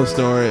Tebow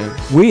story.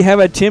 We have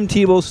a Tim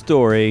Tebow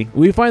story.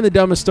 We find the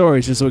dumbest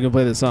stories just so we can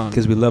play the song.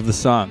 Because we love the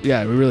song.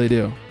 Yeah, we really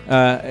do.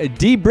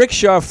 D.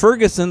 Brickshaw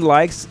Ferguson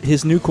likes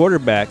his new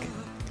quarterback.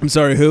 I'm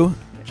sorry, who?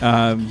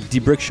 D.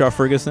 Brickshaw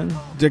Ferguson.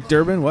 Dick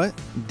Durbin, what?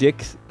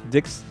 Dick's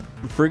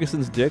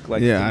Ferguson's dick.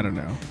 Like yeah, I don't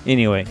know.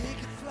 Anyway,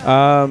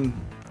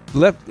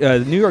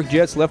 New York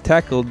Jets left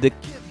tackle D.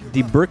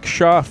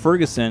 Brickshaw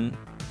Ferguson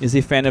is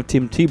a fan of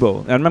Tim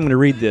Tebow. And I'm not going to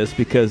read this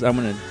because I'm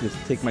going to just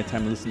take my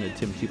time and listen to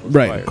Tim Tebow's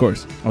Right, fire. of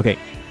course. Okay.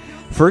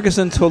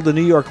 Ferguson told the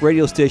New York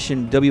radio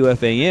station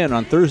WFAN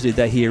on Thursday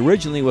that he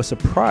originally was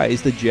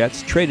surprised the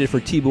Jets traded for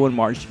Tebow in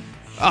March.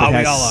 Oh,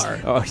 we all are.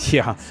 Oh,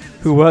 yeah.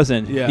 Who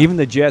wasn't? Yeah. Even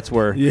the Jets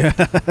were. Yeah.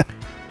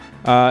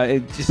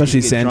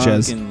 Especially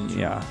Sanchez.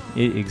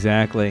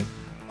 Exactly.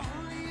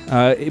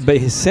 But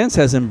his sense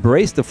has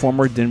embraced the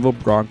former Denver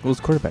Broncos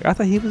quarterback. I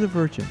thought he was a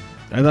virgin.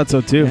 I thought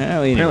so too. Yeah,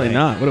 well, anyway. Apparently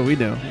not. What do we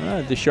do?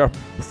 Deshaun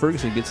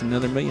Ferguson gets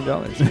another $1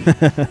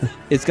 million.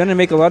 It's going to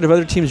make a lot of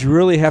other teams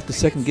really have to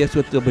second guess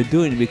what they'll be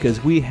doing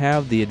because we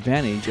have the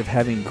advantage of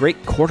having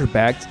great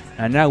quarterbacks,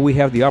 and now we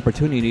have the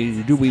opportunity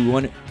to do what we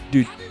want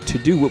to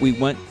do what we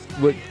want.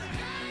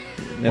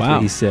 That's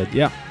what he said.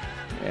 Yeah.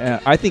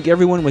 I think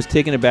everyone was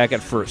taken aback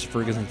at first.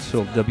 Ferguson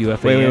told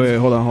WFAN. Wait.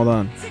 Hold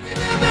on.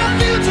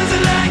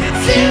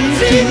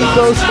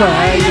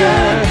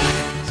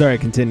 Sorry,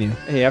 continue.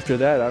 Hey, after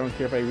that, I don't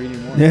care if I read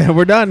anymore. Yeah,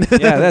 we're done.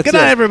 Yeah, that's Good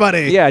night,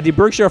 everybody. Yeah, D.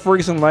 Brickshaw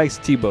Ferguson likes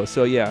Tebow,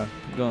 so yeah,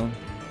 go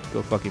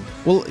fuck him.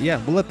 Well,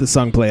 yeah, we'll let the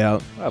song play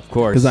out. Of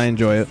course. Because I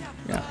enjoy it.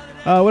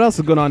 Yeah. What else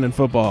is going on in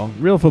football?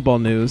 Real football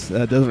news.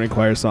 Doesn't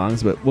require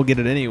songs, but we'll get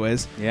it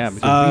anyways. Yeah,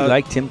 because we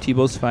like Tim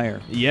Tebow's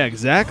fire. Yeah,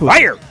 exactly.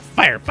 Fire!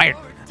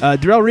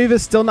 Darrelle Revis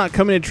still not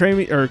coming to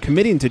training or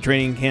committing to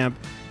training camp.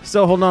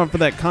 Still holding on for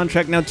that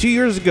contract. Now, 2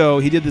 years ago,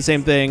 he did the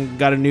same thing.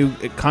 Got a new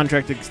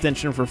contract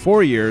extension for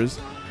 4 years.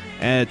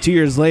 And 2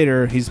 years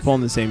later, he's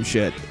pulling the same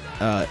shit.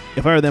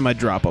 If I were them, I'd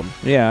drop him.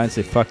 Yeah, I'd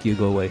say fuck you,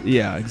 go away.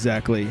 Yeah,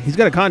 exactly. He's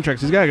got a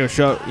contract, so he's got to go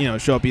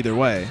show up either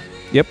way.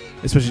 Yep.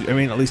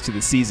 Especially, at least to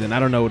the season. I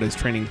don't know what his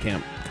training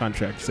camp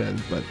contract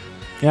says, but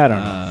yeah, I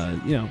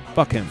don't know.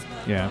 Fuck him.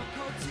 Yeah.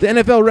 The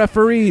NFL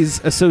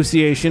Referees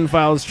Association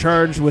files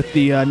charge with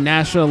the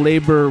National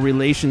Labor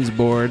Relations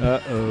Board.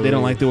 Uh-oh. They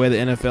don't like the way the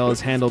NFL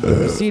has handled the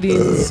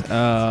proceedings.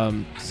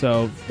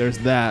 So there's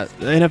that.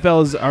 The NFL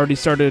has already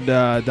started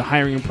the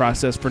hiring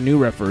process for new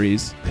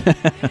referees.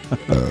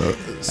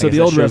 So the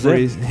old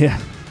referees,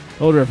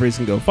 old referees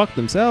can go fuck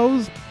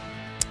themselves.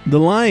 The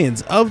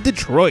Lions of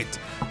Detroit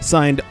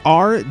signed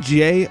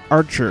R.J.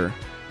 Archer,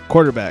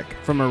 quarterback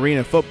from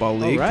Arena Football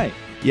League. All right.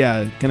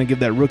 Yeah, gonna give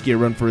that rookie a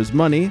run for his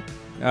money.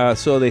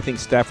 So they think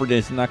Stafford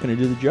is not going to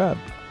do the job.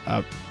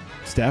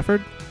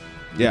 Stafford?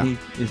 Yeah.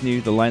 Isn't he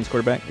the Lions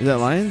quarterback? Is that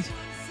Lions?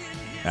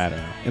 I don't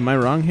know. Am I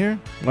wrong here?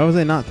 Why was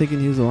I not thinking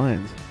he was the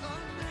Lions?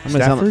 I'm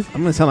going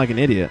to sound like an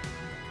idiot.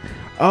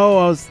 Oh,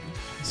 I was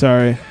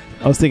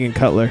thinking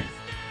Cutler.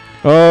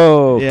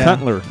 Oh, Yeah.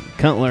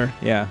 Cutler.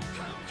 Yeah.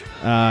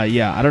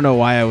 I don't know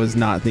why I was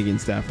not thinking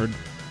Stafford.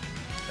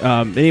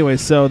 Anyway,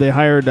 so they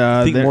hired...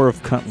 think more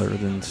of Cutler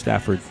than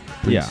Stafford,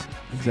 please. Yeah,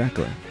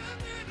 exactly.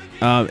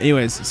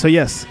 Anyways,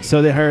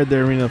 so they hired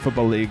their Arena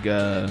Football League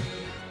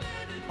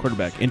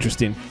quarterback.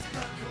 Interesting.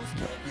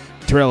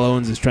 Terrell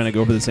Owens is trying to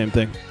go for the same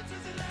thing.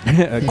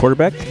 A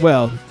quarterback?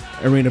 Well,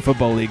 Arena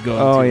Football League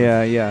going. Oh, to.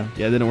 yeah. Yeah,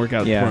 it didn't work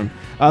out for him.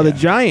 Yeah. The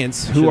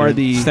Giants, who are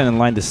the... Stand in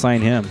line to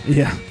sign him.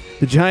 Yeah.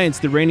 The Giants,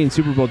 the reigning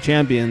Super Bowl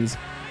champions,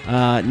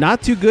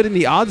 not too good in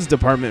the odds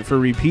department for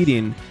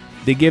repeating.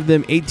 They give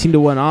them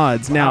 18-1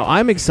 odds. Now,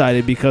 I'm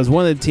excited because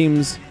one of the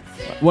teams...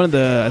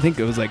 I think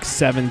it was like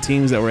 7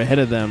 teams that were ahead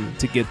of them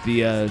to get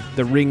the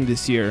ring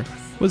this year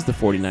was the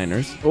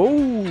 49ers.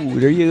 Oh,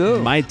 there you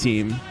go. My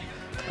team.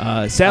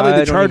 Sadly,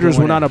 the Chargers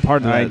were not a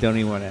part of that. I don't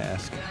even want to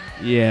ask.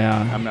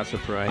 Yeah. I'm not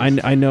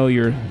surprised. I know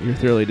you're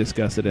thoroughly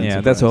disgusted. And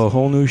yeah, that's a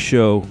whole new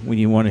show when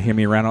you want to hear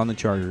me around on the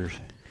Chargers.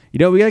 We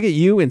got to get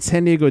you and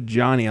San Diego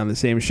Johnny on the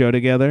same show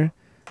together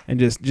and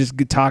just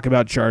talk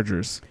about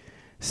Chargers.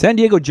 San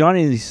Diego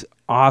Johnny is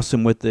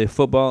awesome with the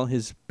football.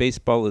 His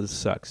baseball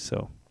sucks,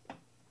 so...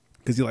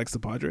 Because he likes the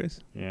Padres?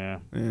 Yeah.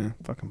 Yeah,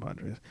 fucking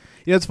Padres.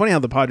 It's funny how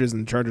the Padres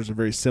and the Chargers are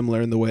very similar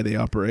in the way they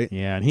operate.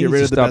 Yeah, and he needs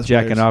to stop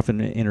jacking off in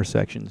the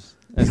intersections.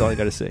 That's all I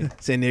got to say.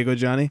 San Diego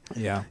Johnny?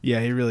 Yeah.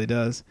 Yeah, he really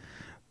does.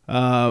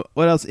 What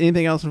else?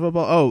 Anything else in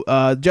football?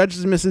 Judge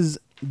dismisses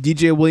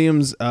DJ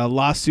Williams'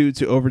 lawsuit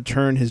to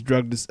overturn his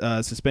drug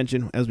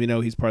suspension. As we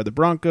know, he's part of the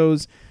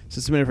Broncos,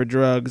 suspended for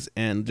drugs,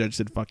 and the judge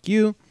said, fuck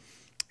you.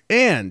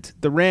 And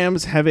the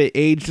Rams have an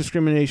age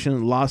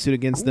discrimination lawsuit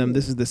against them.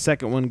 This is the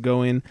second one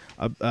going.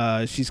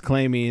 She's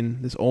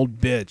claiming, this old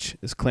bitch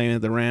is claiming that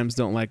the Rams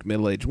don't like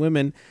middle-aged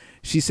women.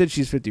 She said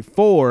she's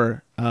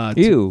 54.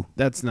 Ew.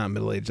 That's not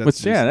middle age.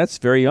 That's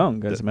very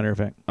young, as a matter of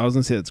fact. I was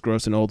going to say that's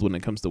gross and old when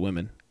it comes to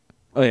women.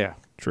 Oh, yeah.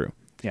 True.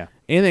 Yeah.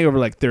 Anything over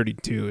like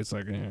 32, it's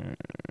like...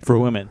 For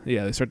women.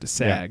 Yeah, they start to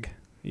sag.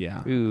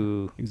 Yeah.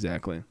 Ooh.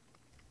 Exactly.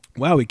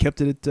 Wow, we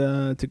kept it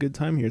to good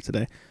time here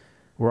today.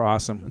 We're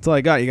awesome. That's all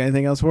I got. You got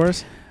anything else for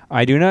us?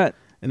 I do not.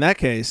 In that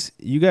case,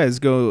 you guys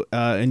go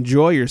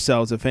enjoy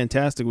yourselves a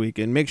fantastic week,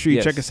 and make sure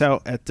you check us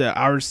out at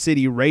Our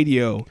City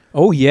Radio.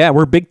 Oh, yeah.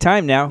 We're big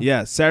time now.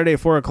 Yeah, Saturday at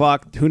 4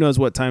 o'clock. Who knows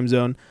what time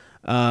zone.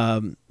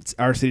 It's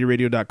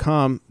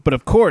ourcityradio.com. But,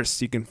 of course,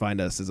 you can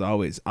find us, as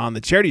always, on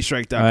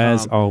thecharitystrike.com.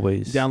 As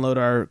always. Download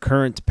our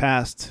current,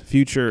 past,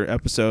 future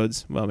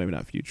episodes. Well, maybe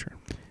not future.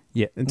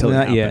 Yeah. Until they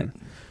not happen. yet.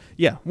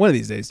 Yeah, one of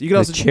these days. You can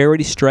also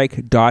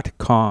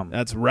thecharitystrike.com.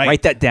 That's right.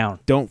 Write that down.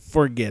 Don't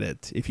forget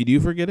it. If you do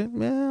forget it, I'm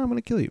going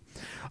to kill you.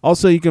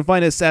 Also, you can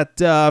find us at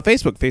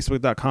Facebook,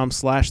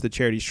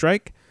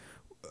 facebook.com/thecharitystrike.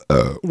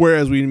 Where,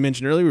 as we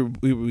mentioned earlier,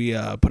 we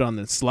put on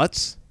the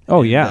sluts.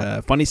 Oh, and,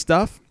 yeah. Funny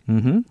stuff.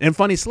 Mm-hmm. And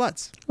funny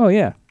sluts. Oh,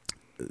 yeah.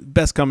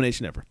 Best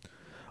combination ever.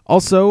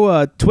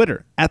 Also,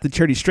 Twitter,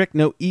 @thecharitystrike,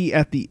 no E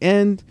at the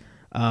end.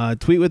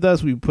 Tweet with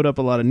us. We put up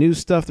a lot of news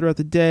stuff throughout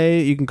the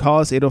day. You can call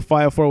us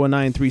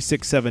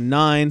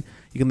 805-419-3679.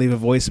 You can leave a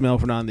voicemail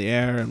if we're not on the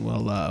air, and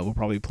we'll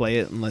probably play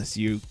it unless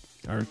you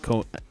are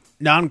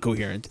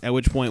non-coherent, at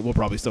which point we'll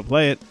probably still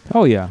play it.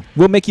 Oh, yeah.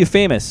 We'll make you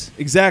famous.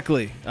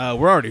 Exactly.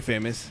 We're already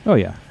famous. Oh,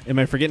 yeah. Am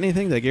I forgetting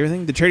anything? Did I get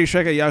everything?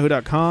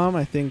 thecharitystrike@yahoo.com.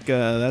 I think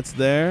that's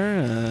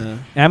there.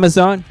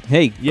 Amazon.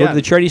 Hey, go Yeah. to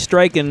the Charity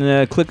Strike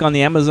and click on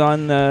the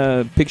Amazon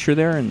picture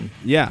there and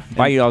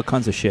buy you all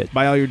kinds of shit.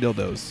 Buy all your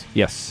dildos.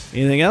 Yes.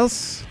 Anything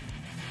else?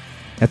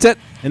 That's it.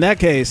 In that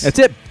case. That's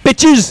it,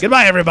 bitches.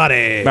 Goodbye,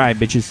 everybody. Bye,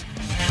 bitches.